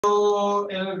Hello,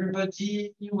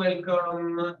 everybody.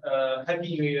 Welcome. Happy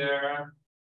New Year.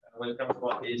 Welcome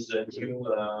for this new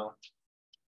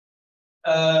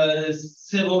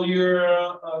several year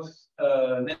of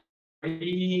Network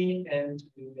Thoery, and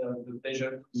we have the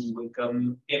pleasure to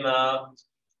welcome Emma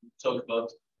to talk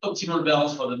about optimal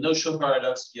balance for the no-show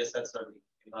paradox. Yes, that's right.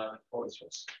 Emma, for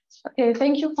yours. Okay,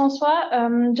 thank you,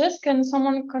 François. Just can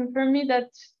someone confirm me that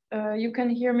you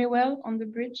can hear me well on the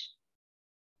bridge?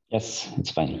 Yes,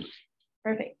 it's fine.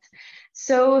 Perfect.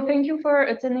 So thank you for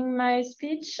attending my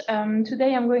speech.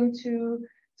 Today I'm going to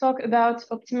talk about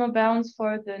optimal balance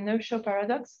for the no-show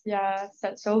paradox via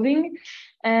stat solving.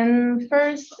 And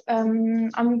first, I'm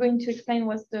going to explain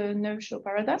what's the no-show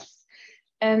paradox.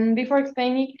 And before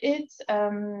explaining it,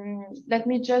 let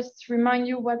me just remind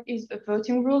you what is a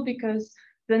voting rule, because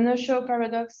the no-show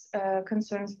paradox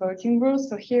concerns voting rules.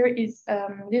 So here is a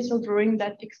little drawing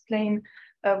that explains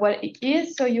what it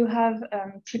is. So you have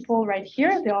people right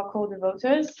here, they are called the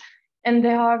voters, and they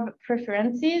have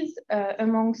preferences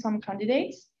among some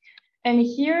candidates. And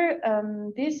here,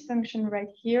 this function right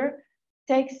here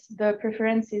takes the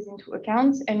preferences into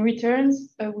account and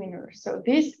returns a winner. So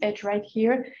this edge right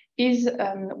here is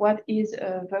what is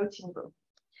a voting rule.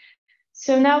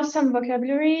 So now some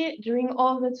vocabulary. During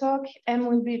all the talk, M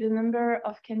will be the number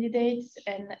of candidates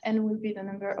and N will be the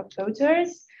number of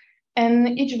voters.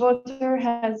 And each voter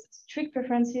has strict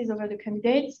preferences over the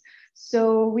candidates.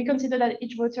 So we consider that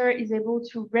each voter is able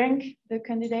to rank the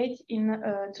candidate in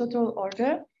a total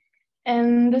order.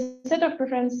 And the set of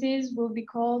preferences will be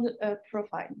called a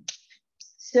profile.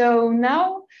 So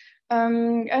now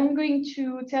I'm going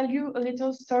to tell you a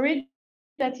little story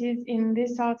that is in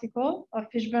this article of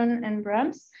Fishburn and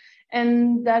Brams,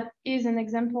 and that is an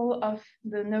example of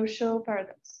the no-show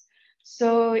paradox.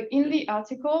 So in the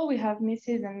article, we have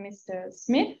Mrs. and Mr.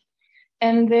 Smith,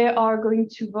 and they are going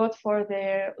to vote for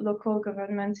their local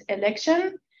government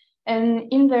election.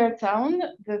 And in their town,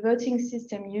 the voting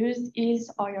system used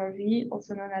is IRV,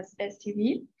 also known as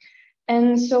STV.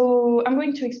 And so I'm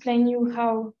going to explain you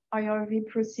how IRV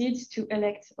proceeds to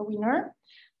elect a winner.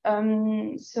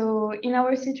 So in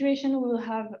our situation, we will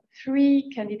have three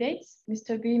candidates,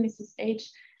 Mr. B, Mrs.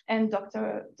 H, and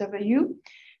Dr. W.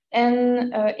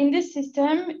 And in this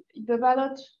system, the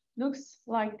ballot looks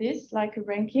like this, like a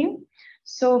ranking.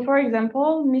 So for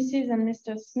example, Mrs. and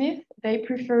Mr. Smith, they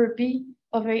prefer B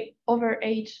over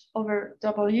H over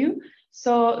W.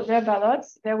 So their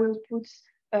ballots, they will put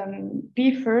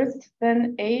B first,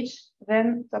 then H,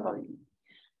 then W.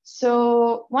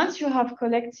 So once you have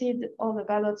collected all the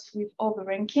ballots with all the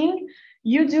ranking,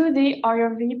 you do the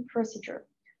IRV procedure.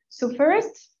 So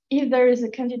first, if there is a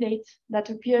candidate that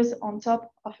appears on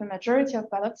top of a majority of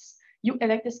ballots, you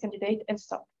elect this candidate and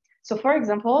stop. So for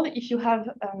example, if you have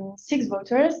 6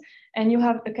 voters and you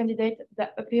have a candidate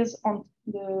that appears on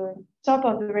the top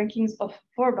of the rankings of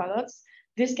 4 ballots,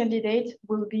 this candidate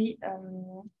will be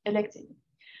elected.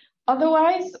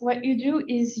 Otherwise, what you do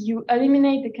is you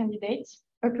eliminate the candidate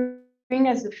appearing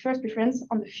as the first preference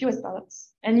on the fewest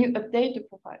ballots, and you update the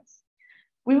profiles.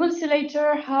 We will see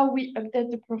later how we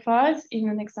update the profiles in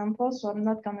an example, so I'm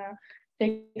not gonna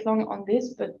take long on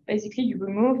this, but basically you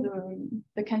remove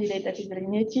the candidate that is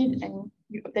eliminated and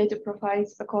you update the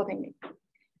profiles accordingly.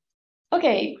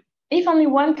 Okay, if only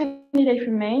one candidate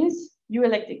remains, you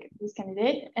elect this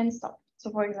candidate and stop.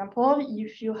 So for example,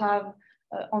 if you have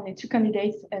only 2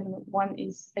 candidates and one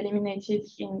is eliminated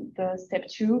in the step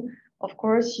 2, of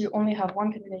course, you only have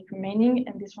 1 candidate remaining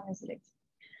and this one is elected.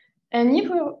 And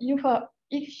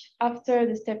if after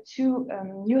the step 2,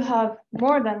 you have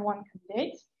more than 1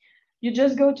 candidate, you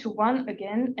just go to 1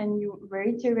 again and you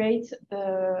reiterate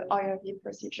the IRV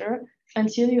procedure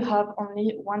until you have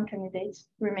only 1 candidate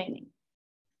remaining.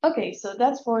 Okay, so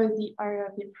that's for the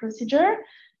IRV procedure.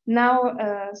 Now,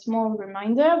 a small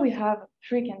reminder, we have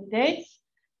 3 candidates.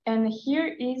 And here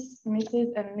is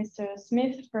Mrs. and Mr.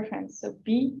 Smith's preference, so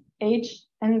B, H,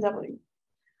 and W.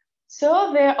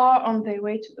 So they are on their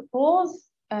way to the polls,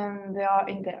 and they are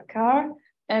in their car,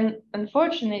 and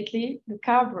unfortunately, the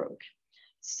car broke.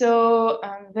 So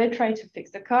they try to fix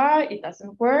the car, it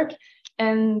doesn't work,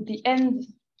 and the end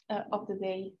of the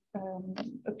day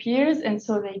appears, and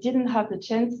so they didn't have the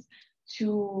chance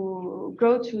to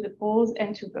go to the polls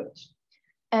and to vote.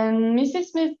 And Mrs.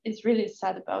 Smith is really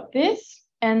sad about this.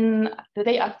 And the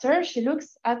day after, she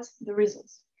looks at the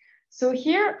results. So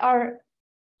here are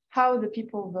how the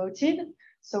people voted.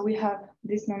 So we have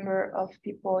this number of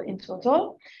people in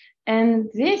total. And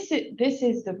this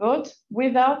is the vote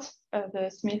without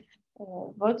the Smith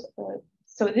vote.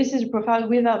 So this is a profile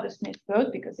without the Smith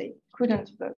vote because they couldn't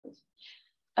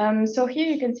vote. So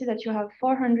here you can see that you have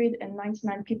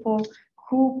 499 people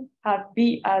who have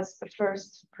B as the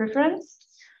first preference,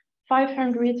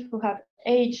 500 who have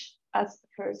H as the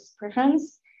first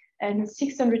preference, and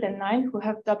 609 who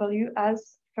have W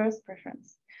as first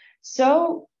preference.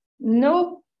 So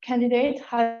no candidate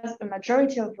has a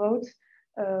majority of vote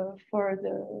for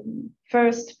the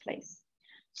first place.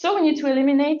 So we need to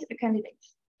eliminate a candidate.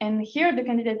 And here the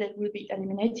candidate that will be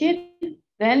eliminated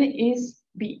then is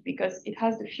B, because it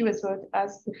has the fewest vote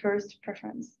as the first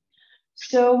preference.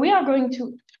 So we are going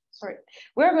to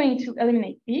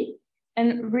eliminate B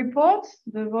and report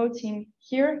the voting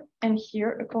here and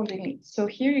here accordingly. So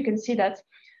here you can see that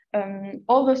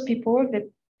all those people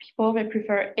that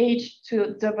prefer H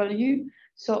to W,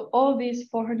 so all these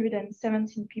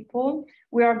 417 people,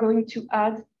 we are going to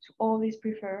add to all these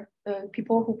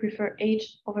people who prefer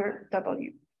H over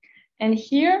W. And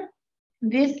here,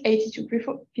 these 82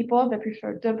 people that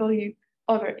prefer W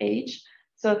over H,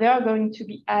 so they are going to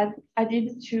be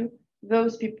added to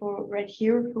those people right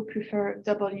here who prefer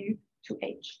W to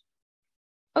H.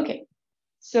 Okay,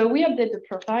 so we update the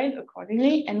profile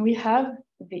accordingly, and we have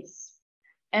this.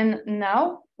 And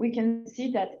now we can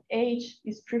see that H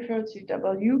is preferred to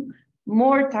W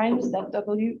more times than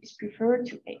W is preferred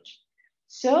to H.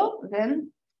 So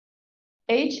then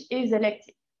H is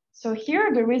elected. So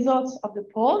here the results of the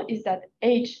poll is that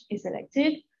H is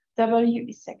elected, W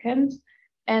is second,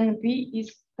 and B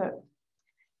is third.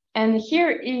 And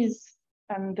here is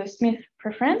the Smith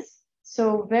preference.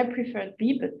 So they preferred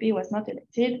B, but B was not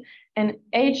elected, and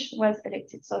H was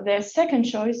elected. So their second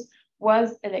choice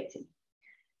was elected.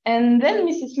 And then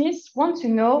Mrs. Smith wants to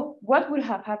know what would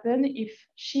have happened if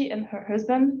she and her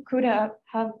husband could have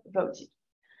voted.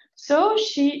 So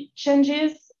she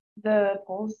changes the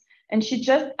polls, and she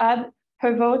just adds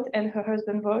her vote and her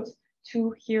husband's vote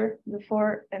to here, the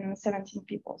 417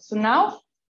 people. So now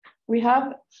we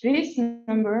have this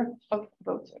number of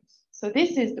voters. So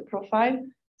this is the profile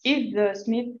if the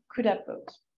Smith could have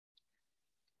voted.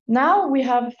 Now we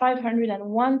have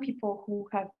 501 people who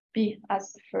have B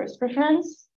as the first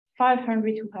preference,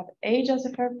 500 who have H as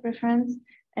the first preference,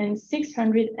 and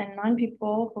 609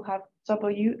 people who have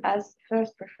W as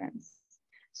first preference.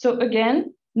 So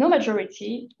again, no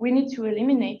majority, we need to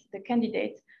eliminate the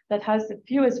candidate that has the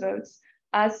fewest votes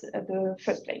as the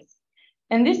first place.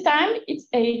 And this time it's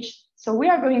H. So we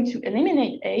are going to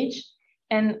eliminate H,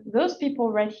 and those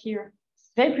people right here,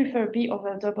 they prefer B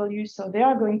over W, so they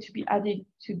are going to be added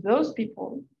to those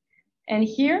people. And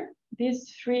here,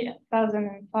 these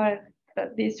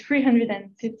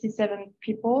 357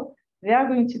 people, they are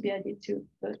going to be added to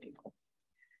those people.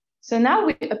 So now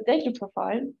we update the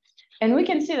profile, and we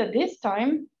can see that this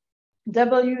time,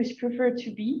 W is preferred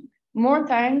to B more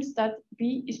times that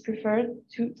B is preferred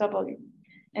to W.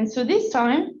 And so this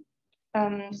time,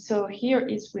 so here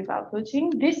is without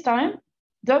voting, this time,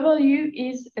 W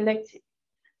is elected.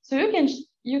 So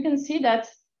you can see that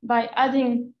by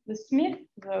adding the Smith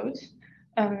vote,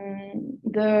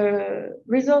 the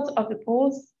result of the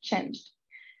polls changed.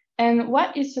 And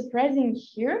what is surprising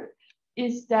here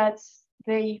is that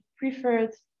they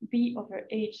preferred B over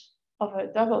H over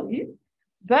W,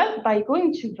 but by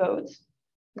going to vote,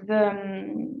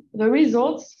 the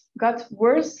results got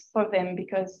worse for them,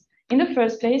 because in the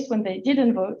first place, when they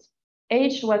didn't vote,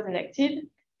 H was elected,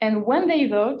 and when they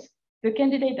vote, the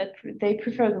candidate that they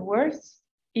prefer the worst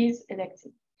is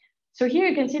elected. So here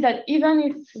you can see that even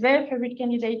if their favorite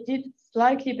candidate did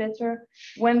slightly better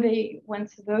when they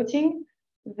went voting,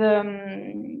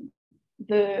 the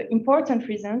important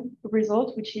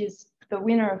result, which is the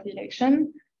winner of the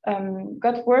election,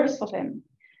 got worse for them.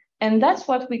 And that's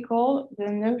what we call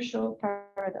the no-show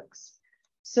paradox.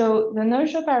 So the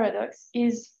no-show paradox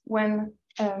is when,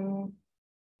 so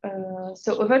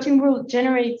a voting rule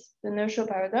generates the no-show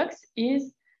paradox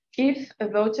is if a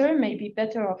voter may be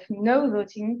better off no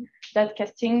voting than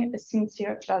casting a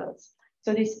sincere ballot.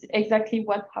 So this is exactly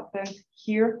what happened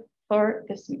here for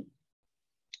the Smith.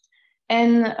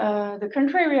 And the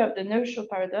contrary of the no-show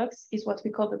paradox is what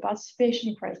we call the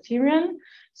participation criterion.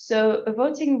 So a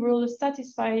voting rule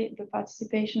satisfies the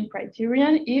participation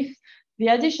criterion if the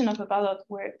addition of a ballot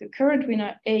where the current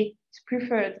winner A is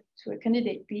preferred to a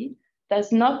candidate B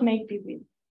does not make B win.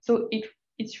 So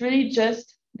it's really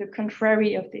just the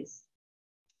contrary of this.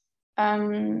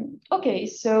 Okay,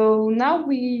 so now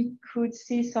we could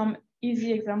see some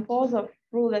easy examples of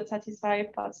rules that satisfy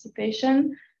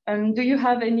participation. Do you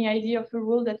have any idea of a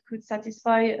rule that could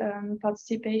satisfy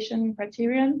participation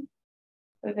criterion?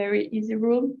 A very easy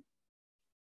rule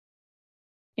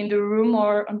in the room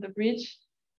or on the bridge?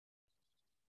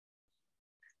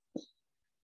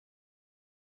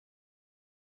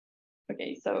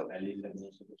 Okay, so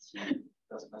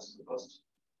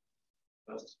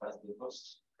First, the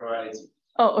first plurality.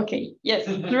 Oh, okay. Yes,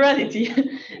 plurality.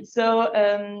 So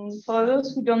for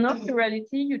those who don't know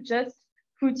plurality, you just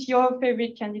put your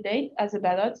favorite candidate as a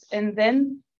ballot, and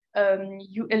then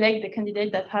you elect the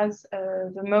candidate that has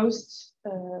the most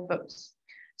votes.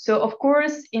 So of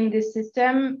course, in this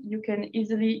system, you can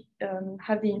easily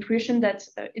have the intuition that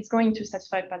it's going to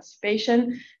satisfy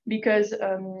participation, because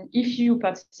if you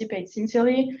participate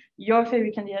sincerely, your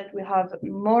favorite candidate will have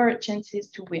more chances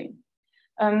to win.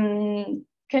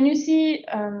 Can you see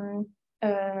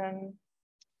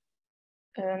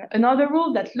another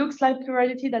rule that looks like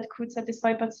plurality that could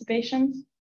satisfy participation?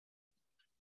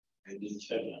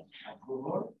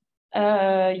 Approval?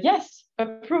 Yes,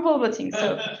 approval voting.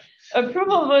 So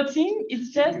approval voting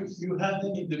is just... You have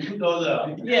them in the good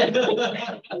order. Yeah.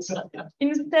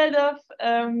 Instead of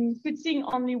putting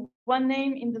only one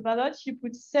name in the ballot, you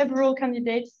put several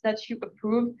candidates that you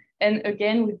approve. And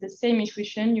again, with the same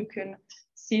intuition, you can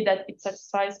see that it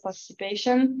satisfies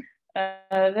participation.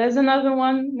 There's another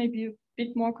one, maybe a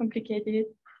bit more complicated.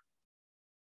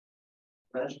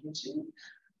 Branch voting?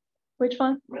 Which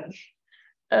one? Branch?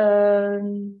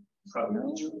 No.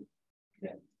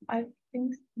 Yeah. I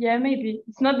think, yeah, maybe.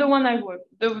 It's not the one I wrote.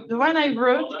 The one I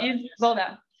wrote is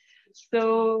ballot.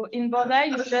 So in ballot,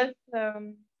 you just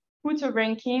put a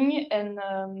ranking, and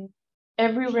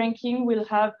every ranking will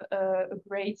have a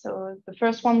grade. So the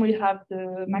first one will have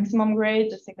the maximum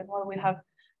grade, the second one will have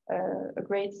a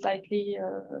grade slightly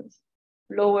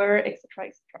lower, etc.,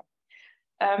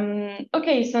 etc.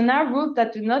 Okay, so now rules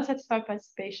that do not satisfy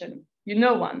participation. You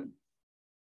know one.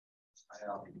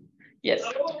 Yes.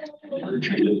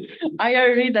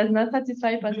 IRE does not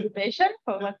satisfy participation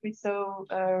for what we saw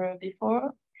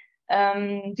before.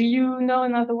 Do you know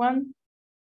another one?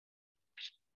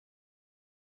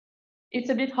 It's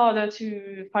a bit harder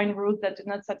to find rules that do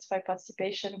not satisfy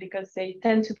participation because they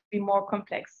tend to be more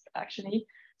complex, actually.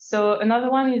 So another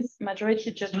one is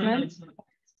majority judgment.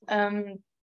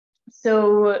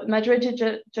 So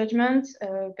majority judgment,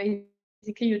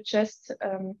 basically you just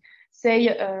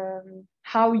say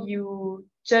how you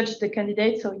judge the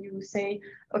candidate. So you say,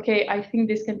 okay, I think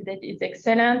this candidate is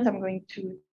excellent. I'm going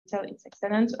to tell it's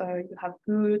excellent, or you have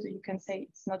good, you can say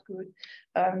it's not good.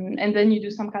 And then you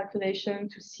do some calculation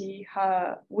to see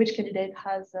which candidate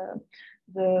has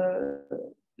the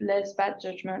less bad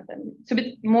judgment. And it's a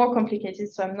bit more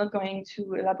complicated, so I'm not going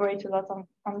to elaborate a lot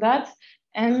on that.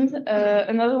 And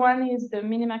another one is the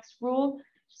minimax rule.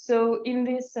 So in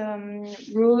this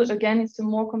rule, again, it's a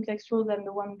more complex rule than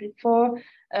the one before.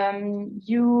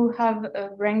 You have a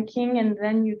ranking, and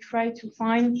then you try to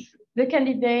find the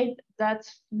candidate that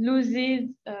loses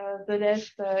the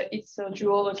less its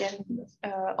duel against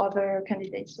other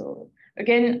candidates. So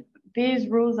again, these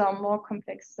rules are more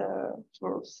complex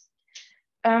rules.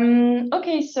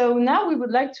 Okay, so now we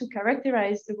would like to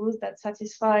characterize the rules that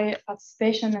satisfy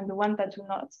participation and the ones that do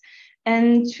not.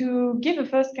 And to give a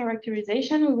first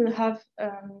characterization,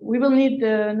 we will need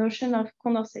the notion of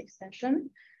Condorcet extension.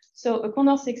 So a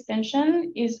Condorcet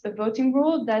extension is a voting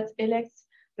rule that elects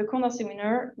the Condorcet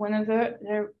winner whenever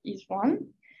there is one.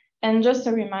 And just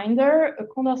a reminder, a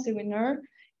Condorcet winner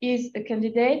is a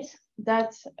candidate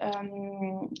that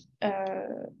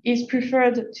is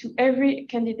preferred to every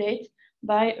candidate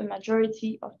by a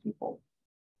majority of people.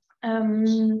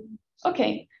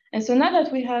 Okay, and so now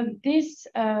that we have this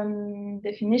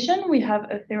definition, we have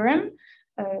a theorem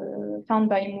found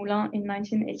by Moulin in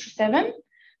 1987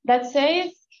 that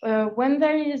says when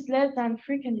there is less than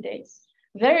 3 candidates,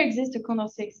 there exists a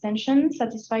Condorcet extension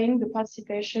satisfying the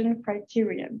participation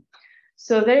criterion.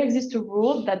 So there exists a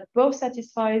rule that both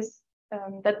satisfies,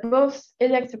 that both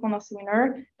elects a Condorcet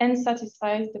winner and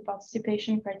satisfies the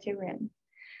participation criterion.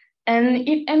 And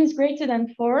if n is greater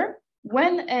than 4,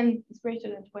 when n is greater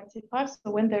than 25,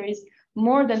 so when there is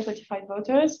more than 25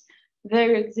 voters,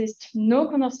 there exists no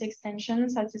Condorcet extension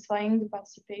satisfying the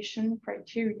participation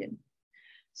criterion.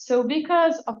 So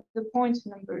because of the point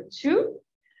number 2,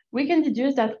 we can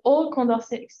deduce that all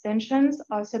Condorcet extensions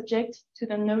are subject to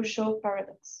the no-show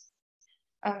paradox.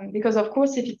 Because of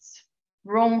course, if it's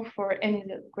wrong for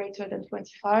n greater than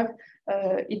 25,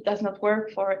 it does not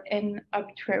work for n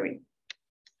arbitrary.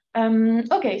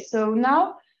 Okay, so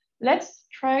now let's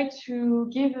try to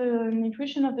give an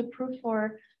intuition of the proof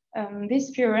for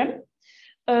this theorem.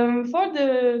 For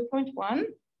the point 1,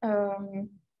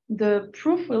 the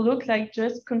proof will look like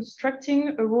just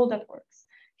constructing a rule that works.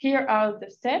 Here are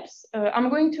the steps. I'm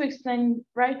going to explain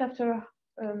right after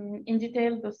in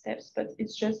detail the steps, but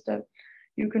it's just,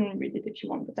 you can read it if you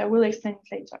want, but I will explain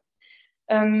it later.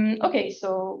 Okay,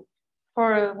 so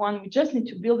for 1, we just need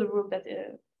to build a rule that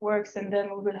works, and then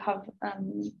we will have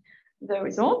the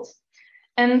result.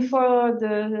 And for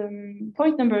the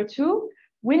point number 2,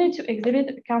 we need to exhibit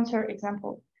a counter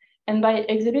example. And by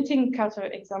exhibiting counter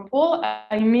example,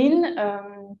 I mean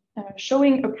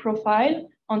showing a profile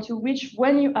onto which,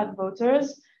 when you add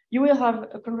voters, you will have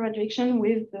a contradiction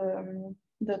with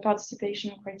the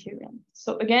participation criterion.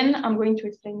 So again, I'm going to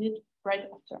explain it right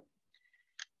after.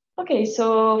 Okay,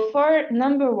 so for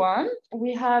number 1,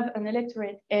 we have an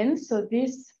electorate N. So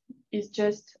this is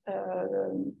just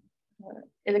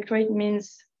electorate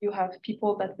means you have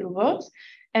people that will vote,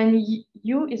 and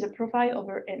U is a profile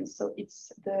over N. So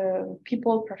it's the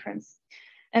people preference.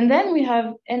 And then we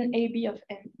have NAB of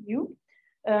NU.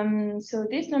 So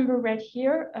this number right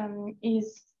here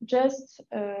is just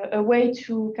a way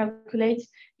to calculate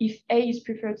if A is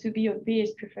preferred to B or B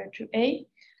is preferred to A.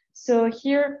 So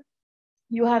here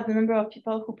you have the number of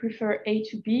people who prefer A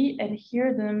to B, and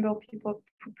here the number of people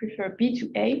who prefer B to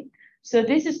A. So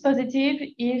this is positive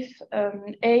if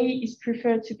A is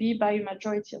preferred to B by a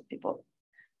majority of people.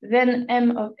 Then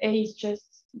M of A is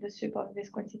just the sum of this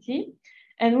quantity.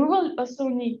 And we will also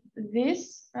need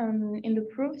this in the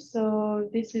proof. So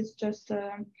this is just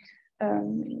a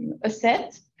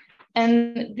set.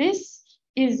 And this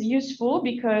is useful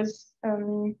because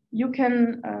you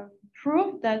can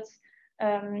prove that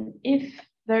if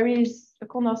there is a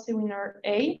Condorcet winner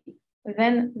A,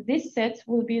 then this set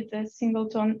will be the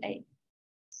singleton A.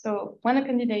 So when a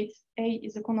candidate A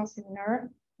is a Condorcet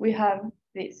winner, we have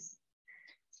this.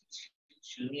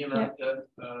 Excuse me, Emma. Yeah.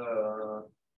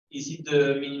 Is it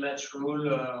the minimatch rule?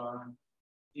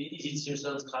 Is it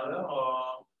Simpson's grammar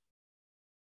or?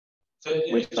 So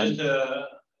just try to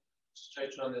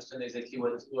understand exactly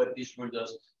what this rule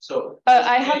does. So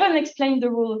I haven't explained the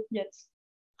rule yet.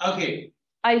 Okay.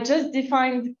 I just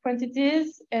defined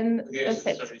quantities and a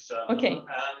set. Sorry, okay. I'm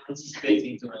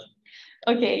anticipating too much.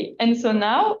 Okay, and so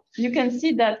now you can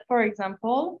see that, for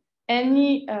example,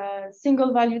 any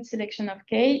single valued selection of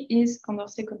K is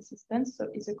Condorcet consistent, so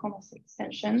it's a Condorcet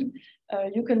extension.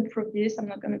 You can prove this. I'm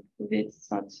not going to prove it.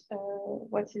 It's not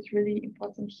what is really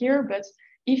important here, but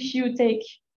if you take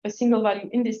a single value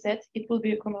in this set, it will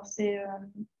be a Condorcet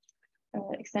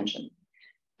extension.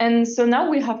 And so now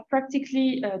we have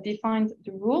practically defined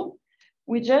the rule.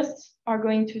 We just are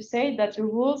going to say that the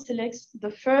rule selects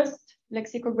the first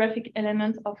lexicographic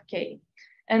element of K.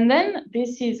 And then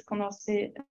this is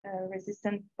Condorcet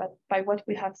resistant by what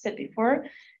we have said before.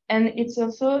 And it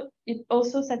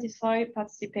also satisfies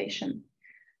participation.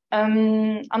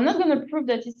 I'm not going to prove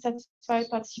that it satisfies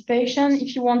participation.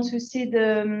 If you want to see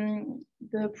the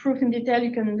proof in detail,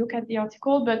 you can look at the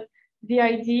article, but the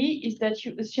idea is that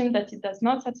you assume that it does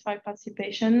not satisfy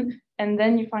participation, and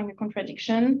then you find a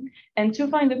contradiction. And to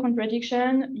find the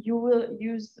contradiction, you will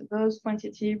use those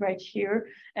quantity right here,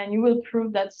 and you will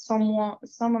prove that some of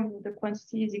the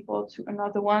quantity is equal to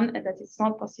another one, and that it's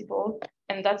not possible.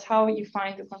 And that's how you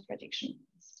find the contradiction.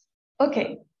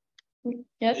 Okay.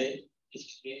 Yes?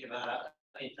 Excuse me, in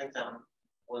fact, I'm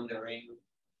wondering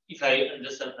if I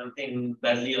understand something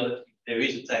badly or if there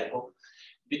is a typo,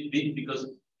 because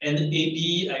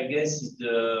NAB, I guess, is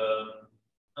the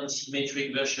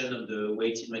unsymmetric version of the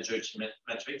weighted majority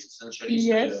matrix, essentially.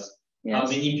 Yes. So, yes. How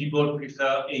many people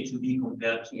prefer A to B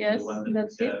compared to yes, the one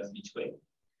that prefers B to A?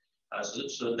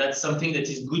 So that's something that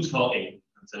is good for A.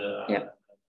 Yeah.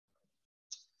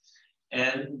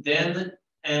 And then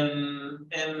A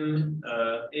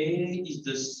is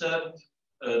the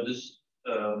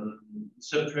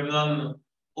supremum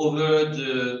over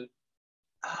the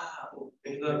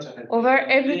over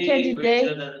every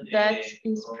candidate that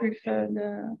is preferred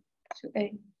to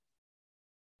A.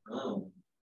 Oh.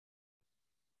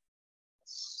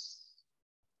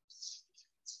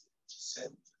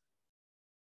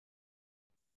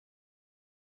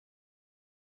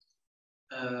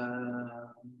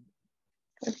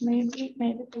 But maybe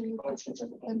I don't think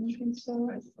so.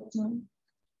 No.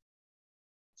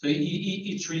 So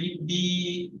it really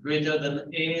be greater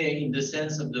than A in the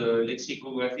sense of the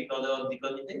lexicographic order of the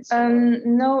candidates?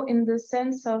 No, in the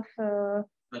sense of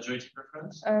majority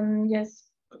preference?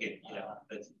 Yes. Okay, yeah,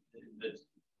 but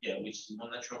yeah, which is more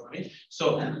natural for me.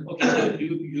 So okay, so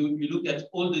you look at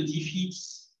all the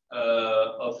defeats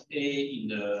of A in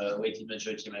the weighted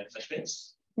majority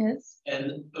matrix. Yes.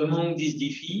 And among these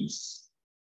defeats,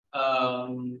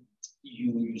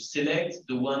 you select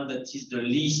the one that is the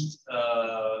least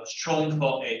strong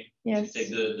for A. Yes. Take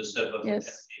the sub of yes.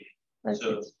 A. That's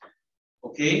So, it.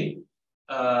 okay.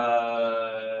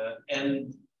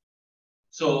 And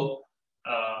so,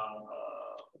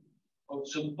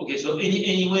 okay, so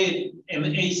anyway, MA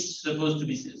is supposed to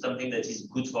be something that is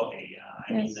good for A.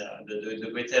 I yes. mean, the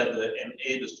greater the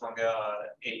MA, the stronger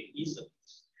A is.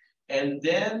 And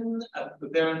then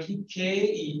apparently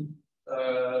K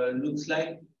looks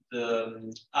like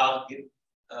the arg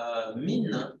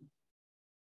min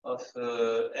of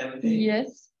MA.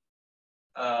 Yes.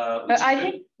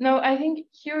 I think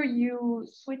here you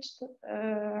switched.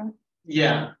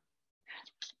 Yeah.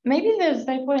 Maybe there's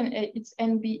typo and it's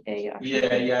NBA.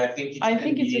 Actually. Yeah. I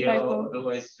think it's a typo.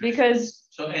 Because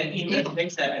so in that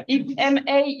case, if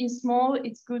MA is small,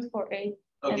 it's good for A.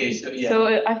 Okay, so yeah. So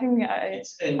I think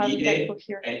it's NBA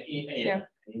here. And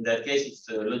in that case, it's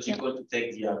logical to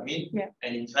take the arg-min. Yeah.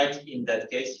 And in fact, in that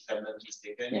case, if I'm not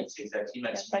mistaken, it's exactly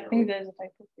maximum. Yes, I think there's a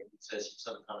typo here. It's a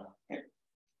Simpson formula.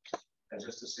 And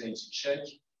just to say, to check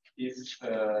if you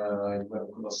have a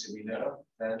Condorcet winner,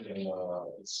 then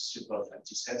it's super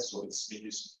empty set, so it's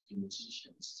minus infinity.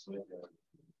 And this is where you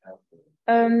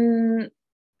have.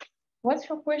 What's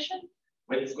your question?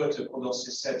 When you've got a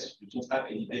Condorcet set, you don't have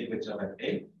any A greater than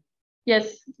A. Yes,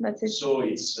 that's it. So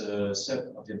it's a set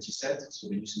of the empty set, so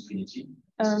minus infinity.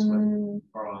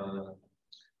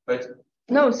 But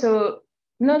no, so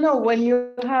no. When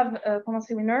you have a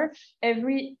Condorcet winner,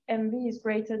 every MV is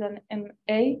greater than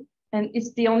MA, and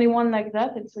it's the only one like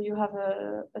that, and so you have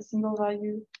a single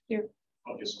value here.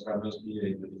 Okay, so that must be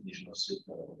a definition of set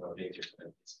over A.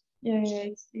 Yeah,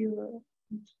 it's you.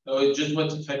 No, just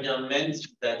what Fabien meant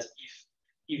that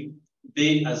if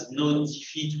B has no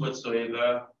defeat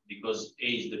whatsoever because A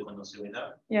is the Condorcet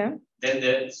winner,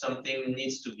 then something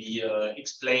needs to be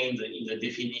explained in the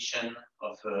definition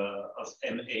of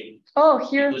MA. Oh,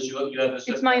 here because you have a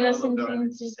it's minus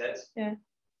infinity set. Yeah.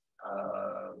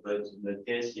 But in that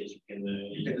case, yes, you can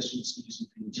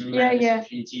infinity. Yeah.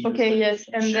 Infinity, okay, yes,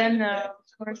 and then of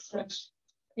course,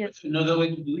 yes. Another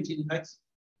way to do it, in fact,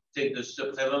 take the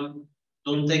supremum.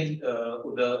 Don't take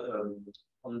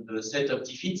on the set of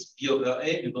defeats B over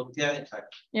A. You don't care, in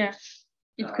fact. Yeah,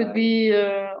 it could be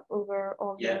over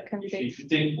all the candidates. If you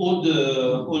take all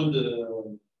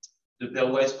the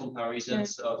pairwise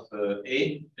comparisons of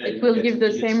A, it will give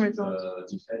the same result.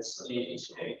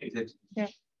 Exactly. Yeah.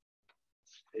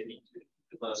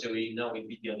 The Condorcet winner will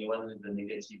be the only one with the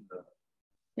negative.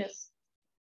 Yes.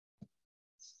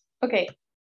 Okay.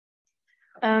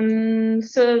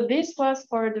 So this was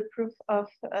for the proof of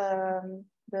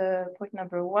the point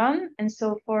number 1. And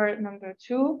so for number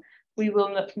 2, we will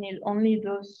not need only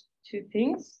those 2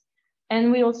 things.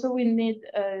 And we also will need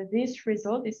this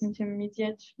result, this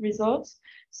intermediate result.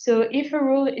 So if a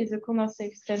rule is a Condorcet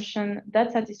extension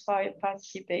that satisfies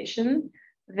participation,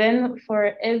 then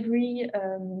for every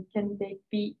candidate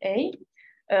BA,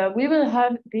 we will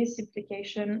have this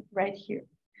implication right here.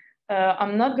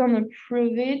 I'm not going to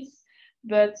prove it,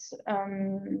 but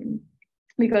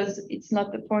because it's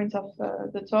not the point of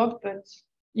the talk, but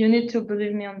you need to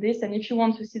believe me on this. And if you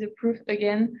want to see the proof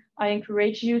again, I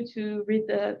encourage you to read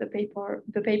the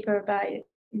paper by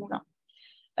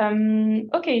Moulin.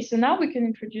 Okay, so now we can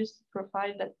introduce the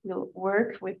profile that will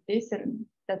work with this and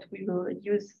that we will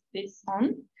use this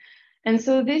on. And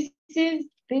so this is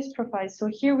this profile. So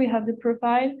here we have the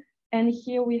profile, and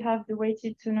here we have the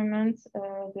weighted tournament,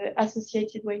 the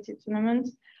associated weighted tournament.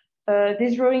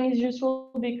 This drawing is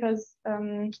useful because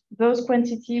those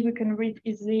quantity we can read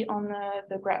easily on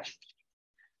the graph.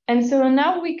 And so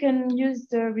now we can use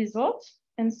the result.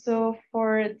 And so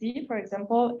for D, for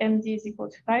example, MD is equal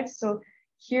to 5. So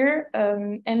here,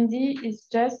 MD is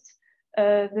just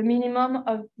the minimum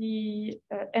of the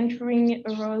entering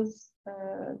rows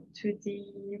to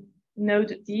the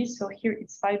node D. So here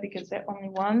it's 5 because there's only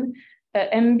one.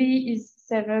 MB is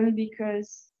 7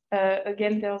 because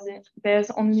again,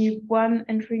 there's only one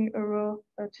entering a row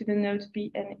to the node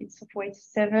B, and it's of weight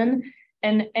 7.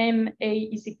 And MA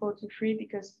is equal to 3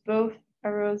 because both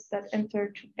arrows that enter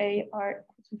to A are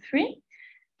equal to 3.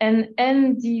 And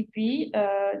NDB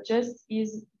just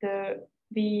is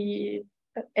the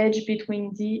edge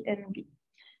between D and B.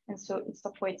 And so it's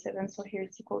of weight 7, so here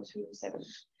it's equal to 7.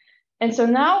 And so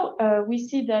now we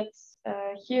see that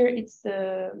here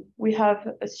we have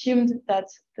assumed that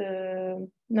the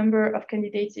number of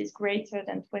candidates is greater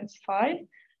than 25.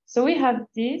 So we have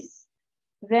this,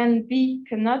 then B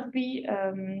cannot be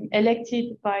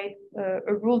elected by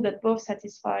a rule that both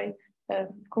satisfy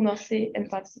Condorcet and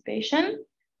participation.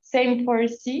 Same for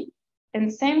C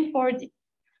and same for D.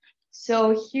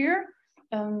 So here,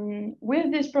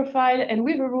 with this profile and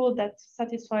with a rule that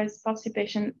satisfies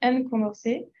participation and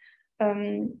Condorcet,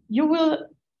 you will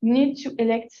need to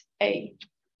elect A.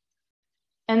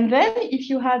 And then if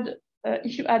you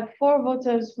add 4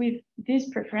 voters with this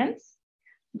preference,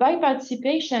 by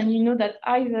participation, you know that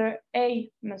either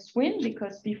A must win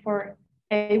because before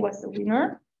A was the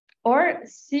winner, or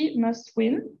C must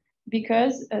win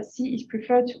because C is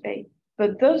preferred to A.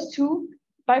 but those two,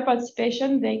 by participation,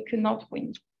 they could not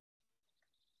win.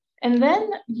 And then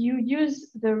you use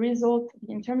the result,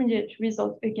 the intermediate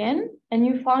result again, and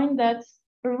you find that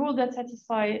a rule that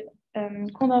satisfies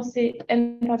Condorcet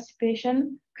and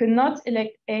participation could not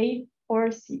elect A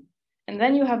or C. And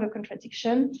then you have a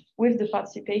contradiction with the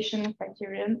participation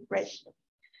criterion ratio.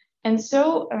 And so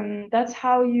that's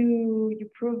how you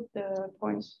prove the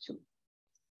points too.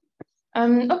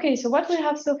 Okay, so what we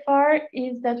have so far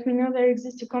is that we know there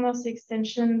exists a Condorcet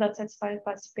extension that satisfies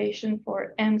participation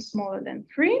for n smaller than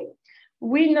 3.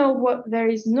 We know there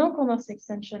is no Condorcet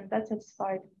extension that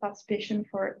satisfies participation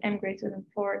for m greater than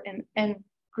 4 and n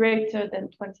greater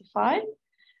than 25.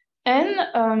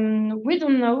 And we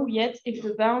don't know yet if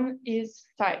the bound is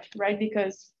tight, right?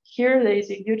 Because here there is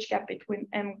a huge gap between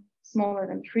m smaller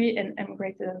than 3 and m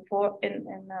greater than 4 and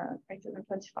greater than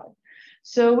 25.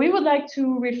 So we would like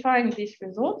to refine these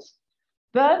results,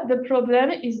 but the problem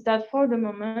is that for the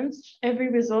moment, every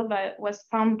result was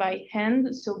found by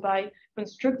hand, so by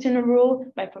constructing a rule,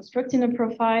 by constructing a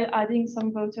profile, adding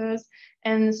some voters,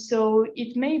 and so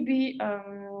it may be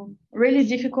really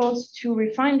difficult to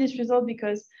refine this result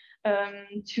because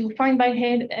to find by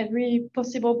hand every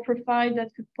possible profile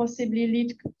that could possibly lead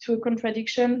to a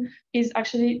contradiction is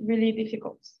actually really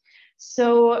difficult.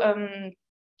 So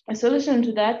a solution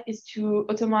to that is to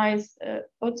automatize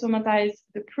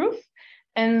the proof.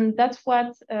 And that's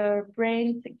what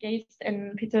Brandt, Gates,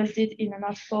 and Peters did in an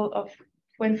article of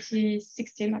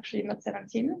 2016, actually not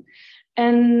 17.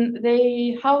 And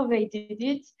how they did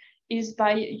it is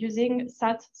by using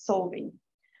SAT solving.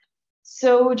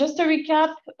 So just to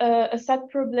recap, a SAT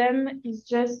problem is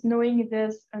just knowing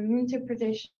there's an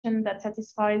interpretation that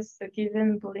satisfies a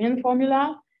given Boolean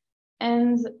formula.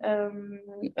 And a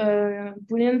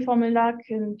Boolean formula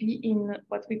can be in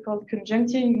what we call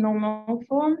conjunctive normal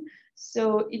form.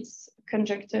 So it's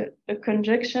a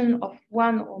conjunction of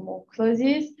one or more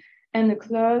clauses, and a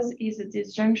clause is a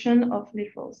disjunction of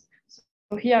levels.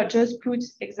 So here I just put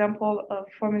example of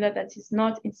formula that is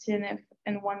not in CNF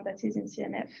and one that is in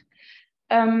CNF.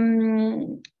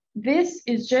 This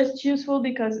is just useful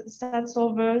because SAT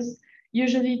solvers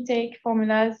usually take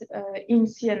formulas in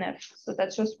CNF. So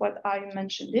that's just what I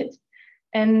mentioned it.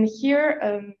 And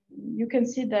here you can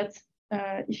see that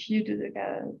if you do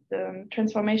the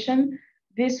transformation,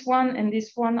 this one and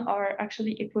this one are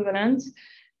actually equivalent.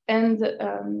 And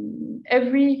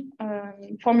every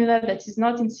formula that is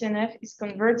not in CNF is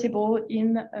convertible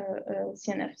in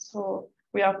CNF. So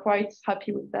we are quite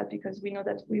happy with that because we know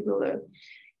that we will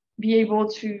be able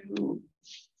to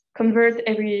convert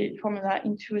every formula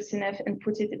into a CNF and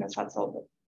put it in a SAT solver.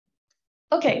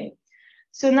 Okay,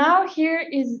 so now here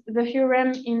is the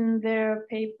theorem in their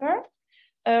paper.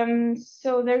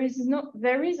 So there is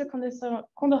a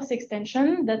Condorcet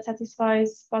extension that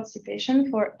satisfies participation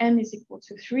for m is equal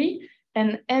to 3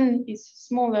 and n is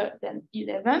smaller than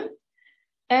 11.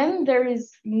 And there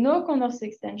is no Condorcet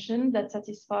extension that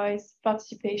satisfies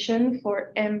participation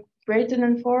for m greater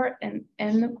than 4 and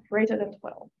n greater than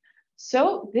 12.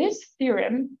 So this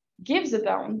theorem gives a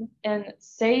bound and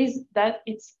says that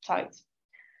it's tight.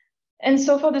 And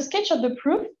so for the sketch of the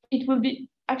proof, it will be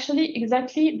actually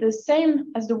exactly the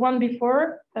same as the one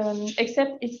before,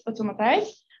 except it's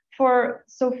automatized.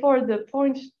 So for the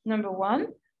point number 1,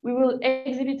 we will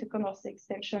exhibit a Condorcet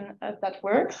extension that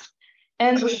works.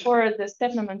 And for the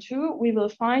step number 2, we will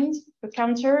find a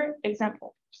counter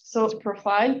example. So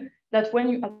profile that when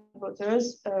you add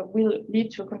voters will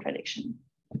lead to a contradiction.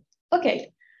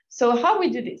 Okay, so how we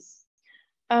do this?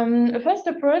 A first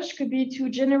approach could be to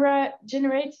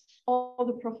generate all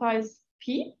the profiles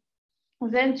P,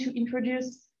 then to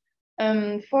introduce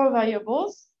 4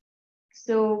 variables.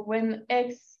 So when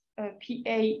X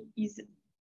PA is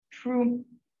true,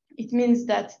 it means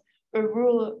that a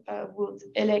rule would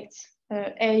elect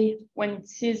A when it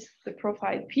sees the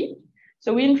profile P.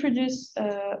 So we introduce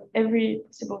every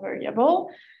possible variable.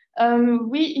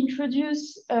 We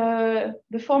introduce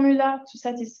the formula to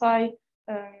satisfy,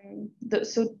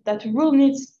 so that rule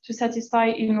needs to satisfy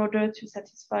in order to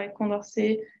satisfy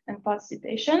Condorcet and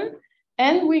participation.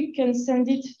 And we can send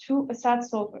it to a SAT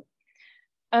solver.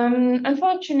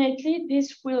 Unfortunately,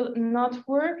 this will not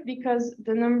work because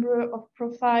the number of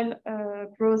profile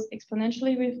grows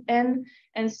exponentially with n,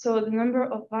 and so the number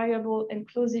of variable and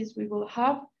clauses we will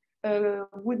have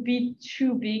would be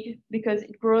too big because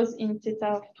it grows in theta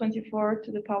of 24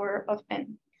 to the power of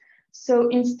n. So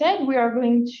instead, we are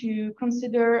going to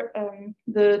consider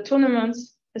the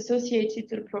tournaments associated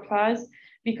to the profiles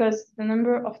because the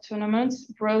number of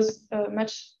tournaments grows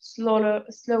much slower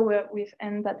with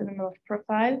n than the number of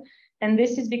profile. And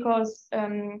this is because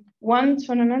one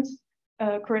tournament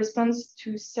corresponds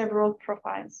to several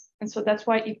profiles. And so that's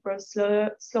why it grows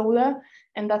slower,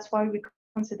 and that's why we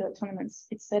consider tournaments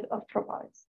instead of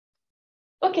profiles.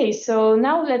 Okay, so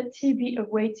now let T be a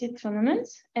weighted tournament,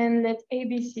 and let A,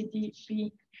 B, C, D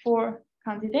be 4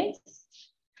 candidates.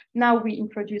 Now we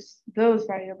introduce those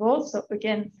variables. So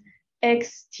again,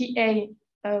 XTA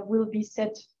will be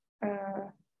set,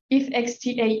 if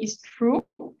XTA is true,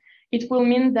 it will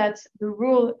mean that the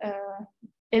rule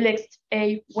elects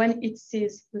A when it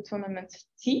sees the tournament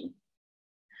T.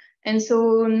 And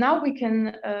so now we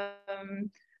can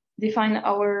define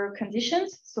our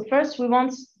conditions. So first we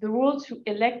want the rule to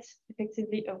elect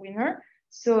effectively a winner.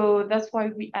 So that's why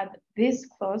we add this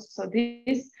clause. So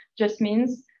this just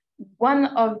means one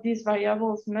of these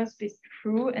variables must be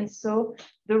true, and so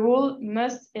the rule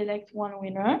must elect one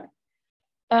winner.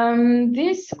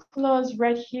 This clause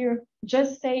right here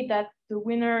just say that the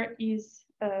winner is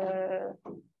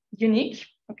unique,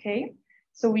 okay?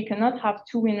 So we cannot have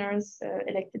 2 winners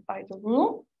elected by the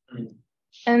rule.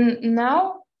 And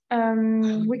now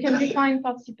we can define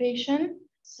participation.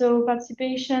 So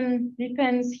participation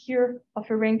depends here of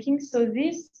a ranking. So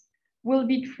this will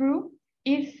be true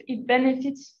if it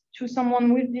benefits to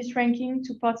someone with this ranking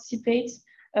to participate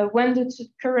when the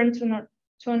current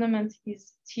tournament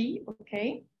is T,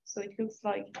 okay? So it looks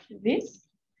like this.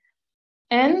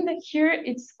 And here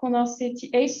it's Condorcet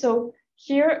TA. So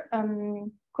here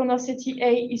Condorcet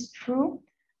TA is true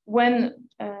when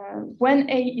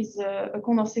A is a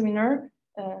Condorcet winner,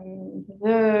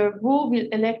 the rule will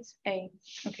elect A.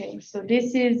 Okay, so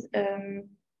this is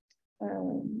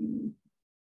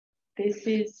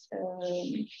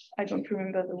I don't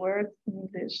remember the word in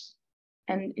English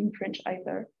and in French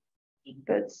either,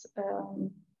 but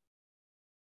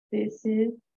this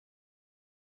is,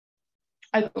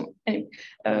 I don't know. Anyway,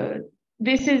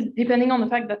 this is depending on the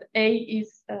fact that A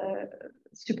is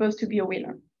supposed to be a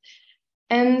winner.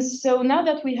 And so now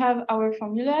that we have our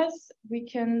formulas, we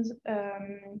can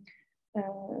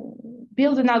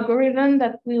build an algorithm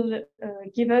that will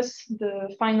give us the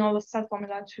final SAT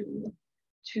formula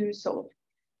to solve.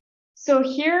 So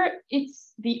here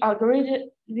it's the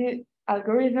algorithm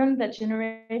that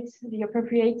generates the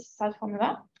appropriate SAT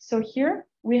formula. So here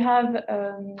we have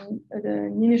the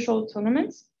initial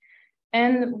tournament,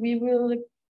 and we will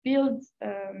build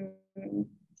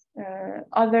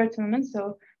other tournaments.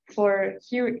 So for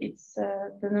here, it's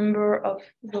the number of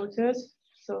voters,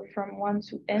 so from 1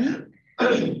 to n.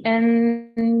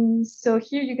 And so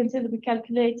here you can see that we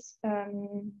calculate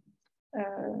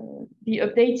the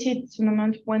updated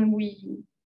tournament when we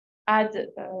add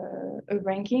a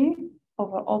ranking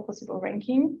over all possible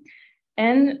ranking,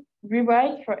 and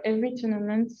rewrite for every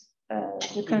tournament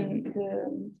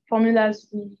the formulas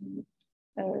we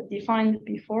defined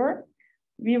before.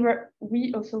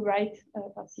 We also write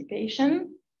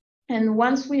participation. And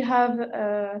once we have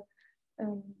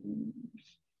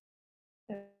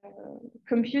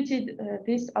computed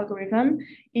this algorithm,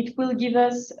 it will give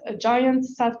us a giant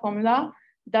SAT formula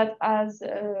that has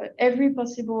every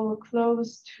possible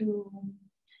clause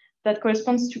that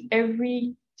corresponds to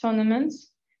every tournament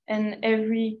and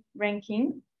every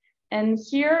ranking. And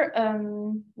here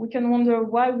we can wonder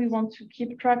why we want to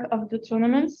keep track of the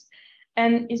tournaments.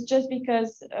 And it's just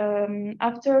because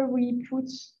after we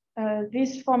put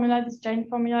this formula, this giant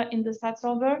formula in the SAT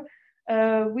solver,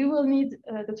 we will need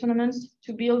the tournaments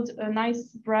to build a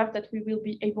nice graph that we will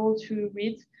be able to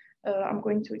read. I'm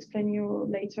going to explain you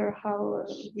later how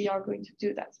we are going to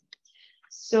do that.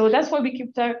 So that's why we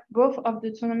keep track both of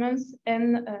the tournaments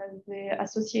and the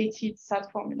associated SAT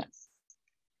formulas.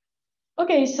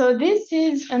 Okay, so this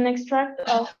is an extract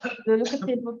of the lookup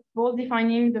table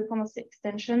defining the Condorcet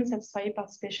extension satisfy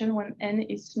participation when n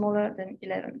is smaller than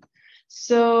 11.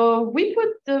 So we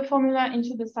put the formula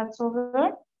into the SAT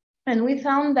solver, and we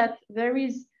found that there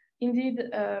is indeed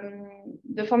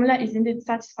the formula is indeed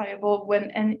satisfiable when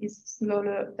n is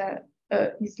lower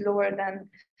than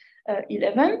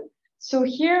 11. So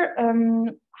here,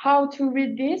 how to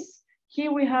read this?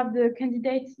 Here we have the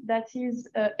candidate that is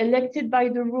elected by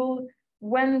the rule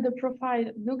when the profile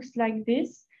looks like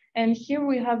this. And here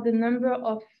we have the number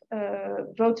of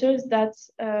voters that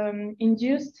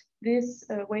induced this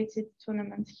weighted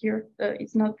tournament here.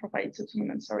 It's not provided to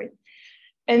tournament, sorry.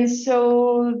 And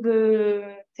so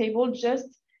the table just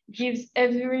gives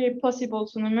every possible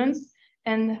tournament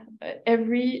and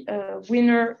every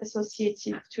winner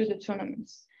associated to the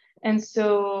tournaments. And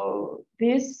so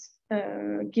this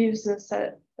gives us,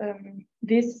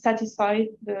 this satisfies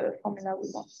the formula we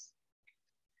want.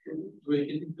 Do I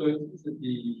get it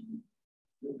correctly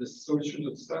that the solution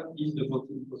of SAT is the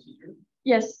voting procedure?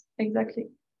 Yes, exactly.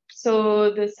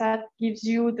 So the SAT gives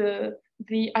you the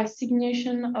the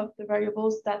assignation of the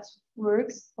variables that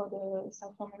works for the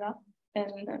cell formula.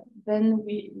 And then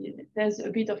there's a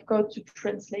bit of code to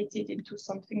translate it into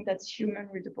something that's human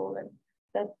readable and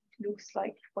that looks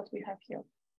like what we have here.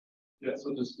 Yeah,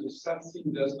 so the satisfies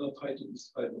does not try to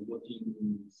describe the voting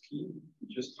scheme. It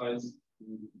just tries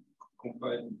to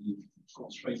compile the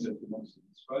constraints that we want to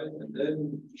describe, and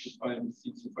then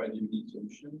seeks to find a unique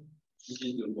solution. This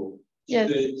is the vote. Yes.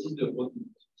 This is the voting.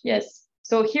 Yes.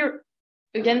 So here,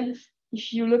 again,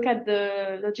 if you look at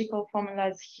the logical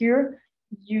formulas here,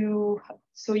 you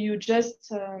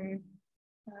just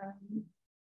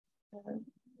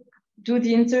do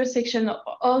the intersection of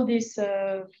all these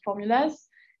formulas,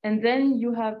 and then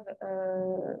you have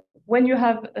when you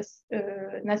have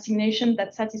an assignation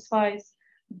that satisfies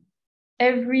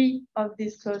every of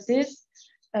these clauses,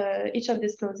 each of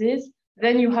these clauses,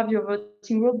 then you have your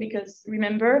voting rule, because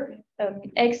remember,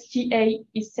 XTA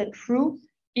is set true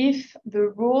if the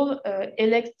rule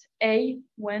elects A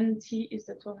when T is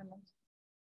the tournament.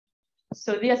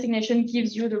 So the assignation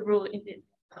gives you the rule indeed.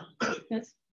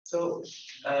 Yes. So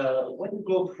when you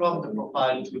go from the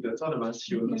profile to the tournaments,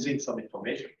 you're losing some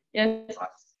information. Yes.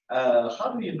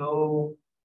 How do you know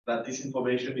that this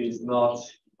information is not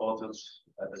important,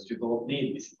 that you don't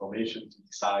need this information to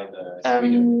decide the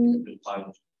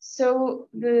final? So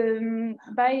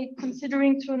by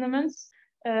considering tournaments,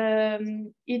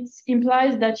 it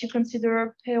implies that you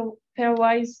consider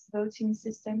pairwise voting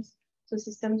systems. So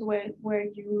systems where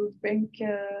you rank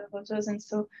voters, and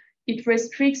so it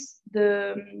restricts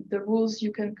the rules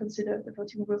you can consider, the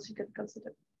voting rules you can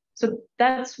consider. So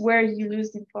that's where you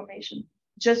lose the information.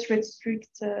 Just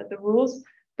restrict the rules,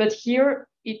 but here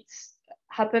it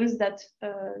happens that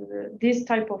this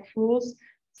type of rules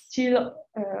still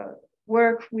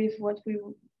work with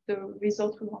the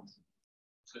result we want.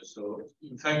 So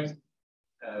in fact,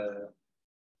 it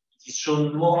is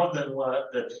shown more than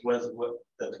what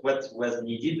was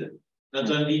needed. Not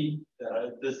only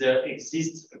does there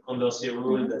exist a Condorcet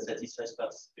rule that satisfies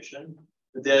participation,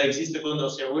 but there exists a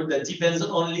Condorcet rule that depends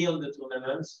only on the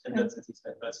tournaments and that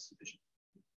satisfies participation.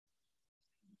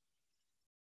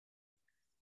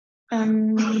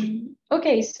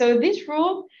 Okay, so this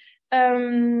rule,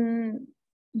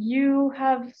 you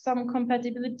have some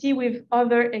compatibility with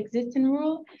other existing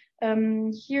rule.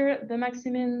 Here, the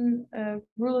maximum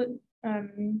rule,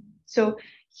 so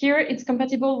here it's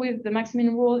compatible with the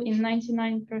maximum rule in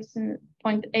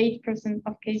 99.8%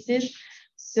 of cases.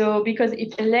 So because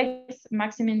it elects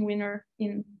maximum winner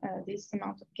in this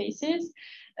amount of cases.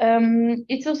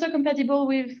 It's also compatible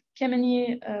with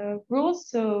Kemeny rules.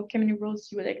 So Kemeny rules,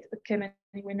 you elect a Kemeny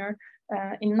winner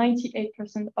in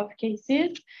 98% of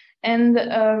cases. And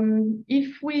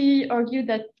if we argue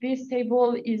that this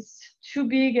table is too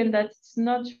big and that it's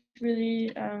not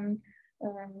really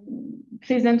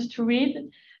pleasant to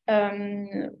read,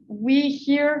 we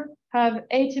here have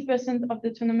 80% of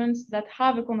the tournaments that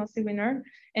have a Condorcet winner.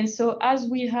 And so as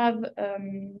we have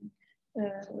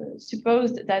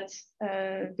supposed that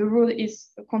the rule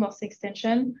is a Condorcet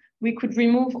extension, we could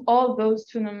remove all those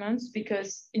tournaments,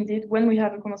 because indeed, when we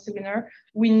have a Condorcet winner,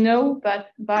 we know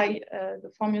that by the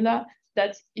formula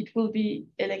that it will be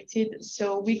elected.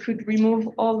 So we could remove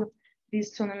all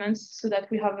these tournaments so that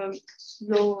we have a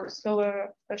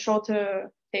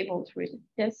shorter table to read.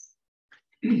 Yes?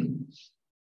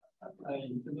 I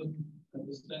cannot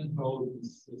understand how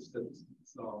these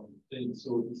statistics are obtained.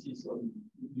 So this is on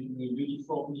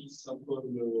uniformly sample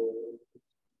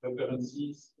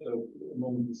references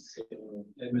among these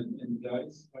M and N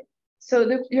guys. Right? So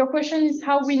your question is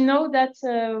how we know that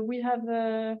we have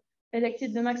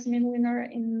elected the maximum winner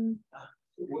in.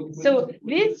 So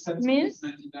this means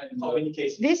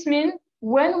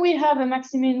when we have a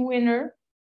maximum winner,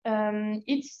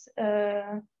 it's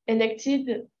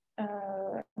elected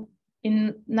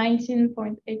in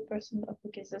 19.8% of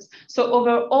the cases. So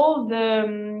over all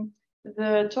the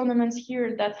tournaments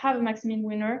here that have a maximum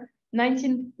winner,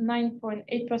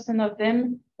 99.8% of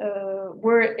them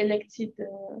were elected.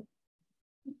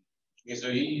 Okay,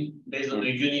 so based on the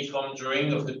uniform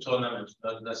drawing of the tournament,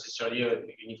 not necessarily a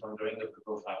uniform drawing of the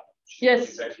profile. Yes,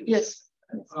 exactly yes.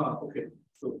 Okay.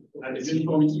 So and the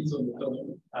uniformity is on the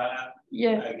tournament.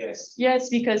 Yeah, I guess. Yes,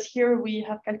 because here we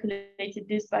have calculated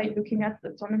this by looking at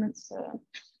the tournaments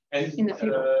in the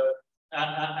table.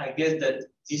 I guess that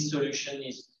this solution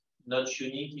is not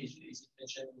unique. Is it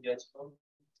mentioned in the article?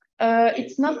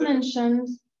 It's not mentioned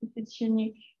if it's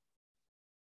unique.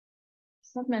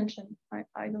 It's not mentioned.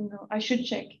 I don't know. I should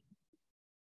check.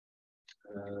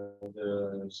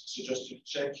 So just to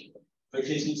check, the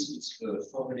cases it's the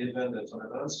 4 relevant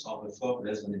tournaments or the 4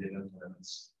 less than relevant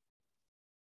tournaments.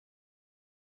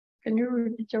 Can you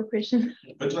repeat your question?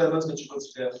 But what else can you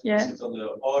consider? Yeah. Is it on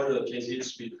all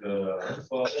cases with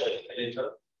 4 and 11,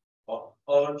 or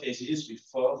all cases with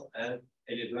 4 and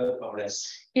 11 or less?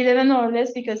 11 or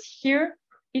less, because here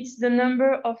it's the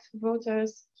number of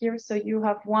voters here. So you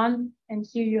have 1, and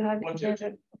here you have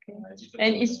 11. Okay.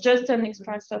 And it's just an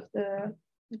extract of the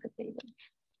table.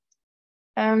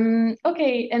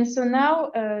 Okay, and so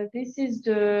now this is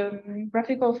the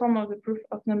graphical form of the proof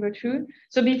of number 2.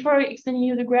 So before explaining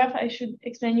you the graph, I should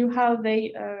explain you how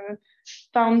they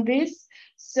found this.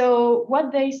 So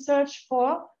what they search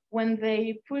for when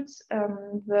they put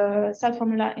the SAT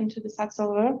formula into the SAT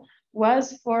solver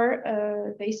was for,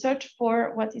 they searched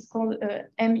for what is called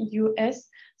MUS,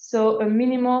 so a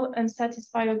minimal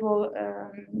unsatisfiable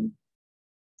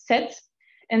set.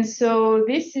 And so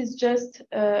this is just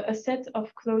a set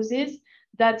of clauses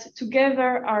that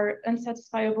together are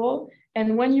unsatisfiable.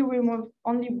 And when you remove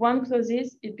only one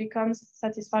clauses, it becomes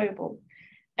satisfiable.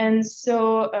 And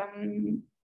so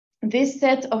this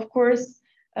set, of course,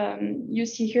 you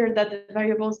see here that the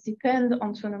variables depend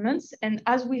on tournaments. And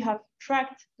as we have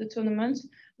tracked the tournament,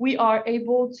 we are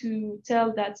able to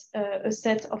tell that a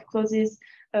set of clauses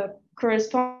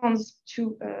corresponds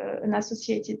to an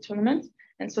associated tournament.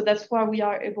 And so that's why we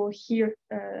are able here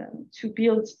to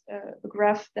build a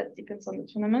graph that depends on the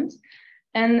tournament.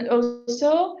 And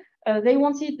also, they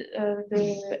wanted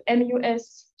the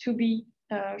MUS to be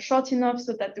short enough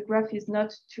so that the graph is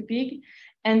not too big,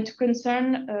 and to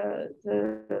concern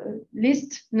the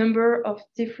least number of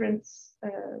different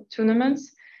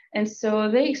tournaments. And so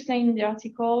they explain in the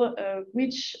article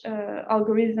which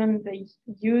algorithm they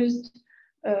used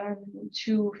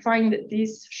to find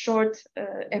this short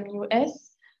MUS.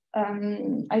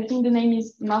 I think the name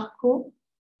is Marco.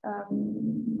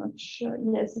 Not sure.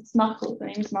 Yes, it's Marco. The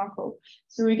name is Marco.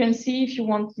 So you can see if you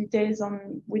want details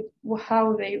on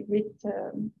how they read,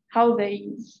 how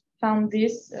they found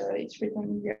this. It's written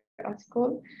in the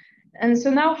article. And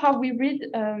so now how we read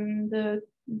the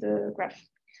graph.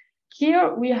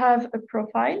 Here we have a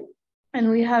profile,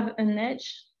 and we have an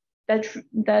edge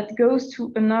that goes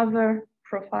to another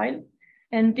profile.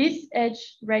 And this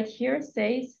edge right here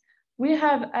says, we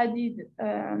have added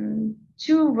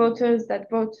 2 voters that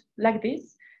vote like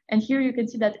this. And here you can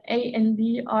see that A and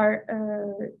B are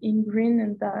in green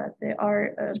and that they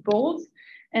are bold.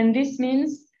 And this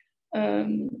means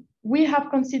we have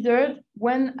considered,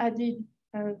 when added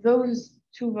those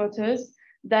 2 voters,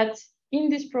 that in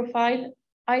this profile,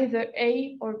 either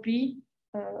A or B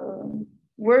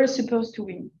were supposed to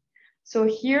win. So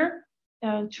here,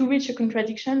 to reach a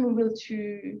contradiction,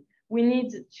 we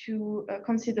need to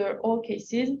consider all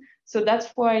cases. So that's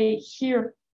why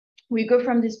here we go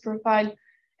from this profile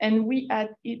and we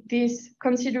add this,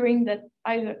 considering that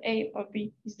either A or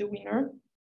B is the winner.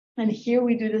 And here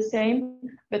we do the same,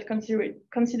 but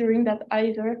considering that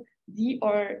either D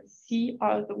or C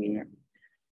are the winner.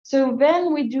 So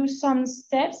then we do some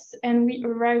steps and we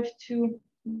arrive to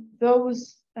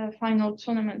those final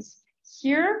tournaments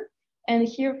here. And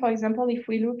here, for example, if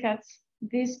we look at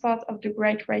this part of the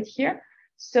graph right here,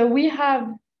 so we have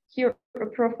here a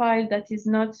profile that is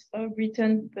not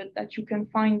written, but that you can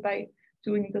find by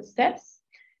doing the steps.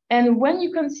 And when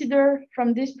you consider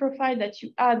from this profile that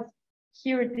you add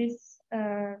here this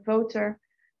voter,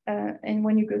 and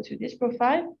when you go to this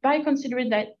profile, by considering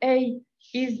that A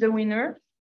is the winner,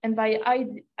 and by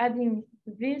adding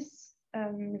this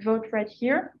vote right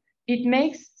here, it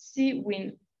makes C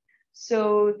win.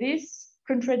 So this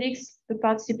contradicts the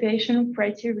participation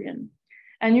criterion.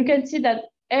 And you can see that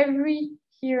every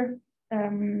here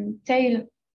tail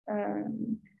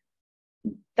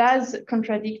does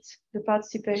contradict the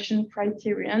participation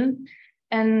criterion.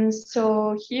 And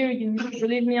so here, you need to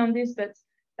believe me on this, but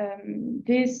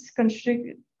this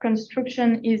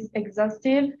construction is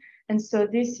exhaustive. And so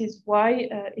this is why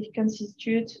it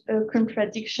constitutes a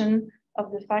contradiction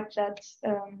of the fact that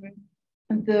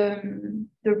the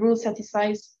rule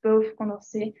satisfies both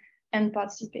Condorcet and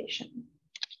participation.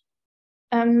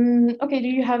 Okay, do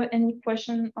you have any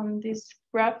question on this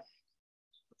graph?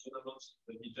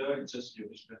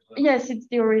 Yes, it's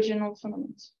the original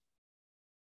tournament.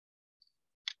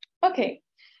 Okay,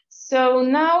 so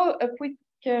now a quick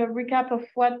recap of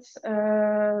what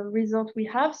result we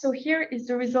have. So here is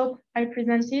the result I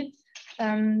presented.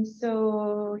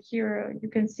 So here you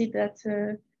can see that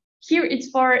here it's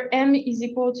for m is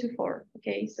equal to 4.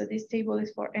 Okay, so this table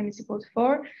is for m is equal to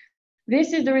 4.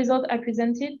 This is the result I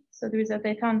presented. So the result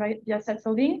I found via SAT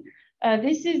solving.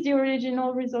 This is the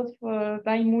original result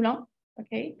by Moulin.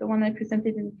 Okay, the one I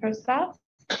presented in the first part.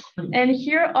 And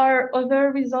here are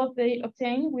other results they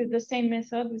obtained with the same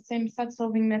method, the same sat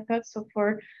solving method. So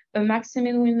for a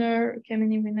maximum winner,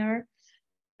 Kemeny winner,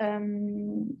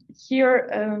 here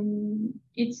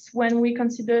it's when we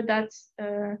consider that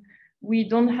we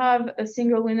don't have a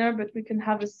single winner, but we can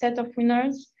have a set of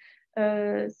winners.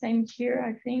 Same here,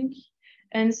 I think.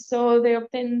 And so they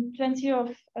obtain plenty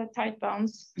of tight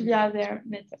bounds via their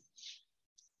method.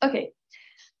 Okay.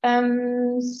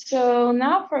 So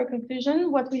now for a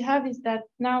conclusion, what we have is that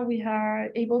now we are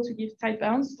able to give tight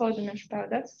bounds for the no-show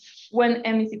paradox when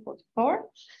m is equal to 4.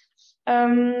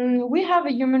 We have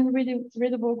a human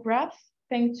readable graph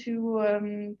thanks to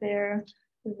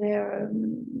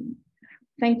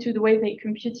thanks to the way they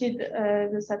computed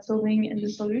the sat solving and the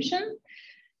solution.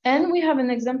 And we have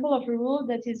an example of a rule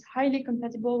that is highly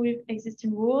compatible with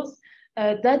existing rules,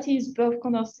 that is both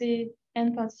Condorcet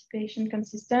and participation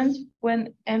consistent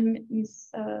when m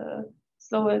is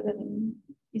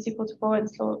is equal to 4 and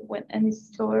when m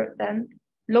is lower than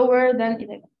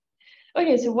 11.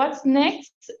 Okay, so what's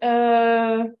next?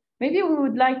 Maybe we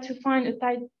would like to find a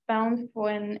tight bound for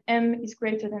when m is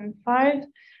greater than 5.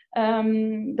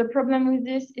 The problem with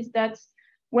this is that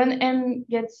when m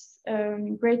gets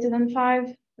greater than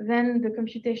 5, then the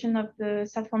computation of the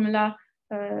SAT formula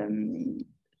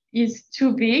is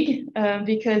too big,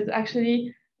 because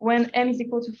actually when m is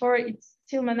equal to 4, it's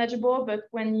still manageable, but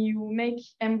when you make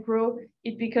m grow,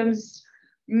 it becomes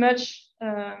much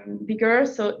bigger.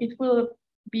 So it will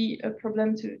be a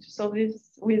problem to solve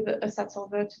this with a SAT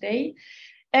solver today.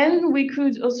 And we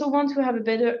could also want to have a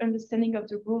better understanding of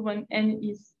the rule when n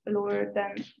is lower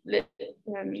than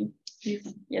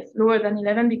lower than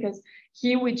 11, because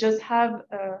here we just have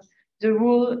the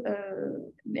rule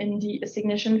and the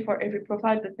assignation for every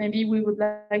profile, but maybe we would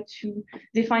like to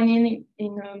define it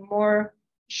in a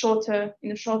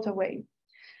shorter way.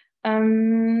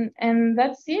 And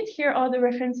that's it. Here are the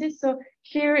references. So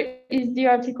here is the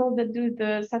article that do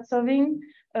the SAT solving.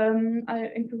 I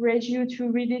encourage you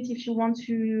to read it if you want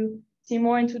to see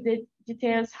more into the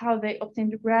details, how they obtain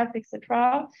the graph,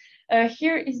 etc.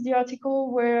 Here is the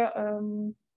article where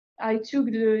I took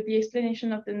the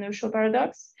explanation of the no-show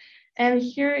paradox. And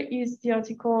here is the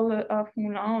article of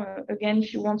Moulin. Again,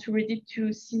 if you want to read it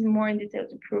to see more in detail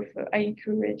the proof, I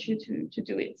encourage you to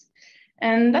do it.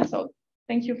 And that's all.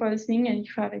 Thank you for listening, and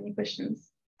if you have any questions.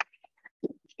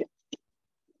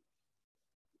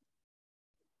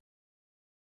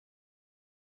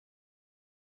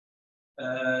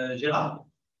 Gérard.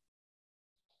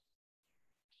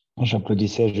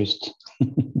 J'applaudissais juste.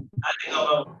 Allez,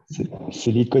 non.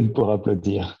 C'est l'icône pour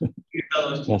applaudir.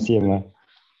 Merci, Emma.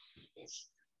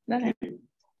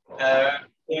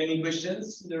 Any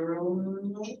questions in the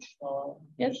room?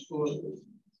 Yes.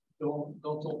 Dans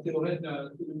ton théorème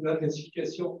de la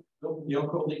classification, donc, il y a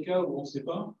encore des cas où on ne sait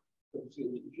pas.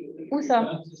 Où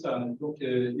ça? C'est ça.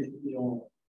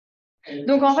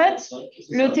 Donc en fait,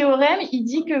 le théorème, il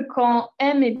dit que quand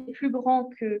m est plus grand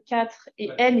que 4 et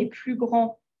n est plus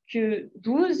grand que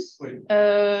 12,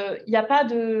 il n'y a pas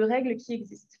de règle qui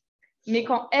existe. Mais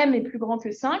quand m est plus grand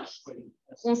que 5,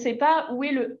 on ne sait pas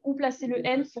où placer le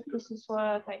n pour que ce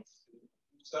soit tight.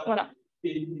 Voilà.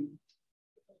 Et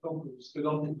donc, parce que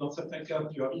dans certains cas,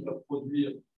 tu arrives à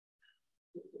produire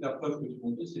la preuve que tu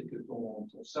montres, c'est que ton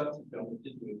SAT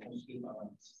permettait de construire un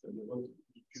système de vote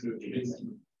tu le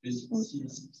réussis. Mais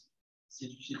si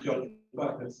tu n'arrives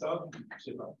pas à faire ça, tu ne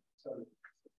sais pas.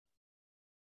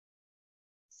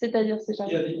 C'est-à-dire, c'est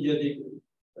jamais. Il y a des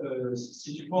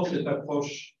si tu prends cette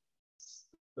approche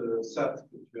SAT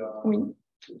que tu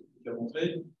as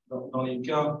montré, dans les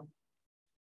cas,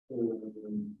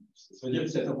 ça veut dire que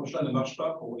cette approche-là ne marche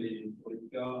pas pour les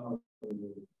cas où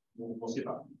on ne sait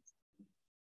pas.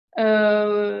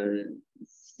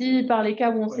 Si par les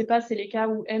cas où on ne sait pas, c'est les cas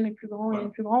où m est plus grand et n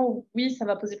est plus grand, oui, ça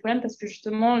va poser problème parce que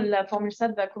justement, la formule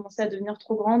SAT va commencer à devenir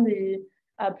trop grande et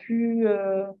à plus...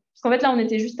 Parce qu'en fait, là, on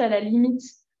était juste à la limite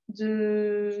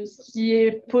de ce qui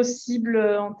est possible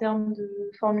en termes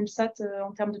de formule SAT,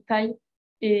 en termes de taille.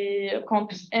 Et quand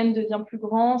m devient plus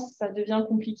grand, ça devient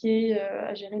compliqué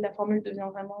à gérer. La formule devient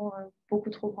vraiment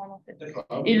beaucoup trop grande en fait.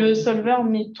 Et le solver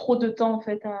met trop de temps en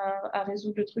fait à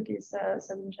résoudre le truc et ça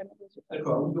ne donne jamais de résultat.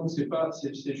 D'accord. Donc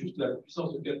c'est juste la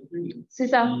puissance de calcul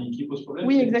qui pose problème.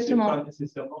 Oui, exactement. C'est pas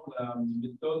nécessairement la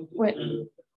méthode. Ouais.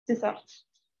 C'est ça.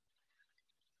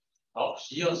 Alors,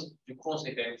 je dis, du coup, on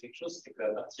sait quand même quelque chose, c'est qu'à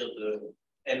partir de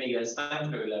m égale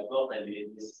 5, la borne elle est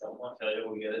nécessairement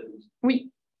inférieure ou égale à 12.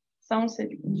 Oui. Ça, on sait.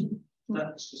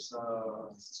 Parce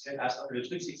que le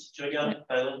truc, c'est que si tu regardes,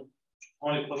 par exemple, tu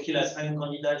prends les profils à 5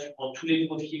 candidats, tu prends tous les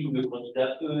profils où le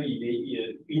candidat E, il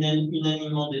est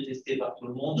unanimement détesté par tout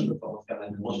le monde, je ne peux pas en faire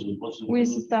la même chose. Oui,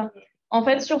 c'est ça. En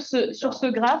fait, sur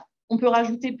ce graphe, on peut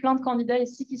rajouter plein de candidats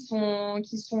ici qui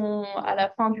sont à la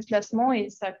fin du classement et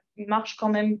ça marche quand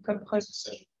même comme preuve.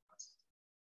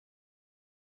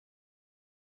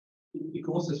 Et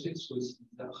comment ça se fait que ce soit aussi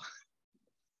bizarre?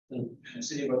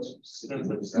 C'est les votes.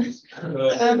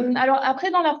 Alors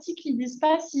après, dans l'article, ils disent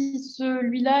pas si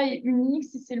celui-là est unique,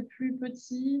 si c'est le plus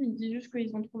petit. Ils disent juste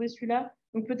qu'ils ont trouvé celui-là.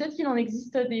 Donc peut-être qu'il en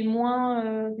existe des moins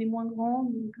grands,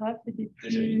 des graphes et des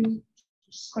plus.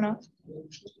 Voilà.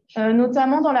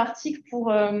 Notamment dans l'article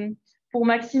pour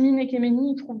Maximine et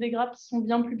Kémény, ils trouvent des graphes qui sont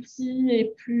bien plus petits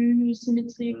et plus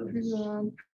symétriques,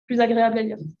 plus agréables à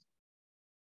lire.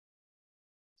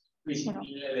 Oui, voilà.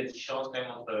 La différence quand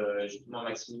même entre justement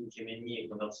Maximine, Kémény et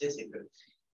Condorcet, c'est que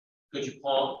tu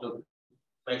prends donc,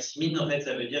 Maximine, en fait,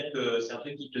 ça veut dire que c'est un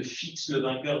truc qui te fixe le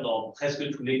vainqueur dans presque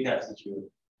tous les cas, si tu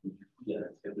veux. Du coup, il y a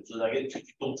très peu de choses à regarder.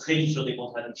 Tu tombes très vite sur des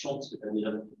contradictions parce que tu as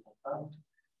déjà beaucoup de contraintes.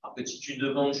 Alors que si tu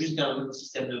demandes juste un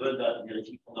système de vote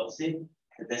vérifié Condorcet,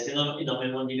 ça te laisse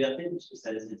énormément de liberté parce que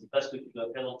ça ne dit pas ce que tu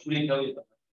dois faire dans tous les cas où il n'y a pas.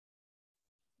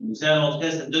 Donc ça, en tout cas,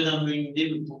 ça te donne un peu une idée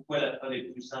de pourquoi la preuve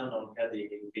est plus simple dans le cas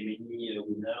des mini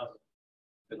winners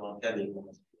que dans le cas des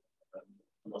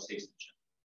Condorcet extension.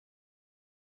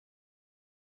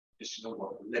 Et sinon,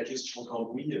 la question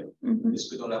d'embrouille, est-ce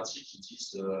que dans l'article, ils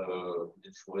disent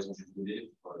une floraison du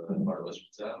volet par le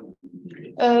résultat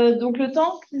Donc, le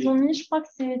temps qu'ils ont mis, je crois que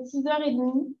c'est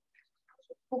 6h30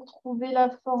 pour trouver la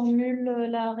formule,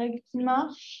 la règle qui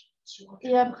marche.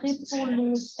 Et après, pour le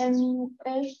MUS,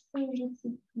 je ne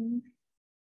sais plus.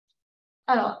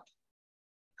 Alors.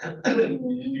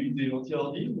 Ils utilisent des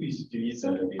anti-ordi ou ils utilisent.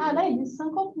 Ah, là, il est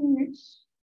 50 minutes.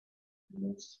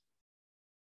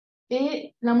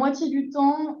 Et la moitié du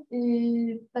temps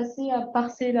est passé à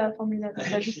parser la formule.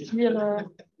 À juste lire.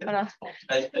 Voilà.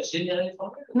 À générer les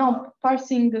formules? Non,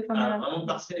 parsing de formule. Ah, vraiment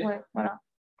parser. Ouais, voilà.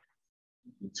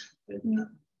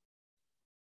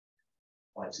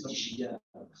 Ouais, c'est 10 gigas.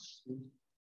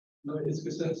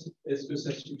 Est-ce que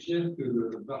ça suggère que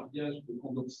le variage de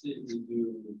Condorcet et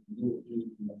de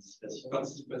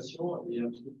participation est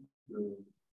un truc.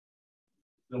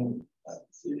 Donc,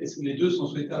 est-ce que les deux sont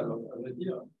souhaitables, à vrai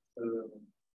dire?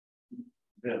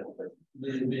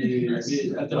 Mais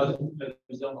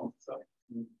bizarrement, c'est ça.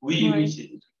 Oui,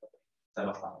 c'est ça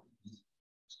marche pas.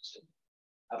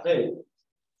 Après,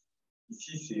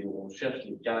 ici, on cherche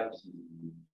les cas qui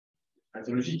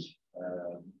pathologiques.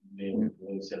 Mais on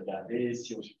peut aussi regarder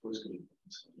si on suppose que les produits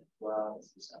sont obligatoires,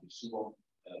 est-ce que ça arrive souvent,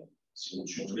 si on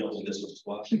tue tous les résultats sur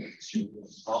 3.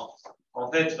 En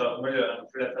fait, moi, un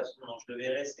peu la façon dont je le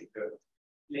verrais, c'est que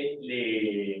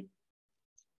les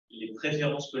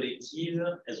préférences collectives,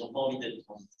 elles n'ont pas envie d'être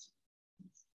transitives.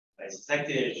 C'est ça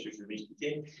que je vais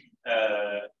expliquer.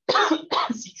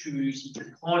 Si tu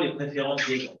prends les préférences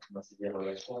des gens, c'est des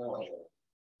relations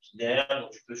binaires,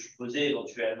 donc tu peux supposer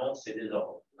éventuellement que c'est des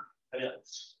ordres. Très bien.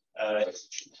 Si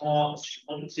tu prends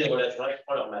toutes ces relations-là, tu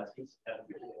prends leur matrice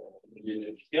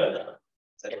de criterion,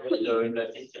 ça donne une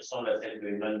matrice qui ressemble à celle de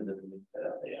Emma nous a donnée tout à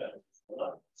l'heure.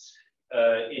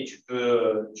 Et tu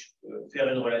peux faire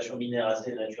une relation binaire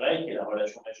assez naturelle qui est la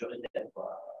relation majoritaire.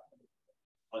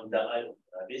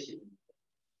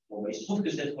 Bon, il se trouve que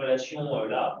cette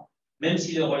relation-là, même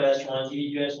si les relations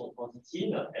individuelles sont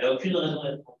transitives, elle n'a aucune raison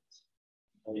d'être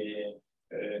transitive.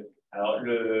 Alors,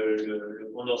 le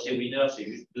Condorcet winner, c'est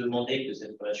juste demander que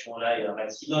cette relation-là ait un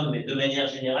maximum, mais de manière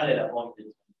générale, elle n'a pas envie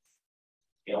d'être transitive.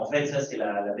 Et en fait, ça, c'est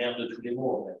la merde de tous les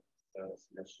mots, en fait.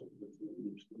 C'est la source de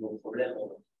tous nos problèmes.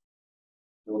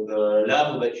 Donc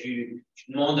là, tu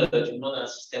demandes à un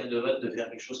système de vote de faire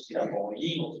quelque chose qu'il n'a pas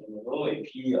envie, grosso modo, et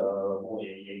puis bon,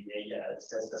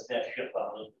 ça se met à fuir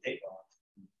par un autre côté.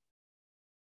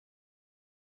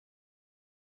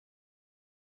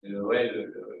 Ouais,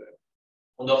 le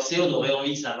Condorcet, on aurait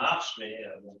envie que ça marche, mais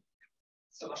bon,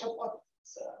 ça marche pas.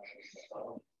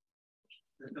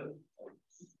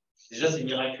 Déjà, c'est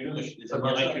miraculeux, mais je suis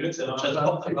miraculeux que ça marche pas. Il y a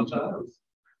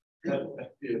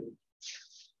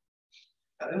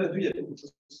beaucoup de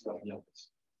choses qui vont venir.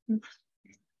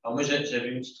 Alors moi, j'avais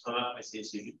une petite remarque, mais c'est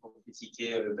juste pour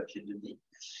critiquer le papier de Denis.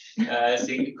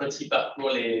 C'est que quand il parcourt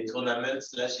les tournaments,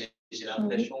 là, j'ai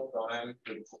l'impression quand même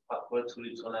que pour parcourir tous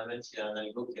les tournaments, il y a un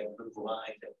algo qui est un peu bourrin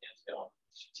et qui a bien différent.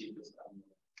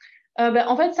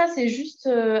 En fait, ça, c'est juste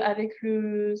avec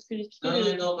ce que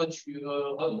j'expliquais. Non, quand tu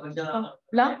reviens.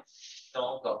 Là? Non,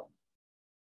 encore.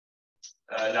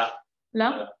 Là.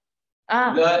 Là?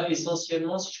 Ah. Là,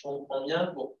 essentiellement, si je comprends bien,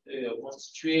 pour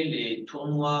constituer les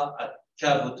tournois à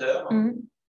cas voteur,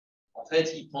 En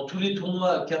fait, il prend tous les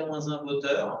tournois à K-1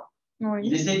 voteur. Oui.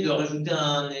 Il essaye de rajouter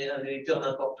un électeur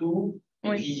n'importe où. Et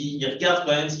Oui. puis, il regarde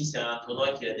quand même si c'est un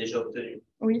tournoi qu'il a déjà obtenu.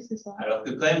 Oui, c'est ça. Alors que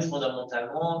quand même,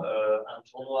 fondamentalement, un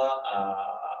tournoi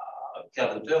à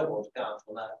K voteur, ou en tout cas un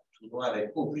tournoi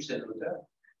avec O plus N voteur,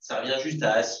 ça revient juste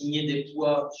à assigner des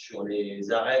poids sur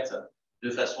les arêtes de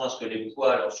façon à ce que les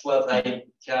poids, alors soit vaillent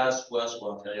K, soit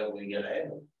inférieurs ou égal à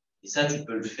N. Et ça, tu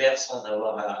peux le faire sans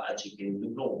avoir à checker les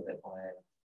doublons, en fait, quand même.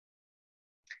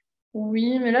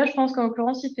 Oui, mais là, je pense qu'en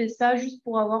l'occurrence, il fait ça juste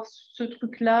pour avoir ce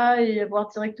truc-là et avoir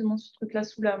directement ce truc-là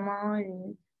sous la main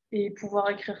et pouvoir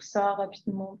écrire ça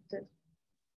rapidement, peut-être.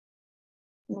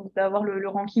 Donc, d'avoir le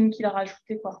ranking qu'il a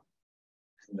rajouté, quoi.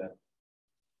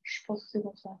 Je pense que c'est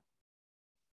pour ça.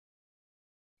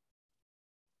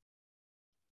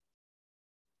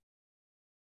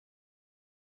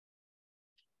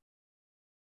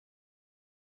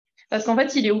 Parce qu'en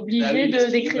fait, il est obligé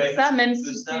d'écrire ça, même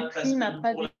si ses prix n'a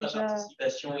pas pour déjà... la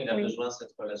participation, il a besoin de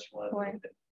cette relation-là. Ouais,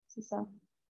 c'est ça.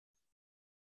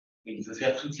 Il veut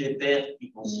faire toutes les paires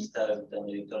qui consistent à ajouter un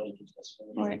électeur de toute façon.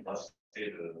 Ouais.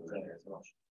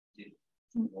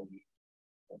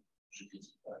 Je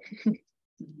critique pas.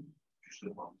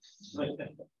 Justement.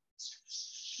 Okay.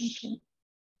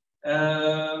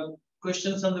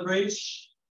 Questions on the bridge?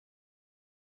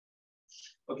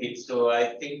 Okay, so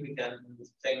I think we can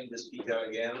thank the speaker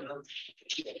again.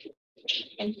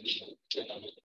 Thank you.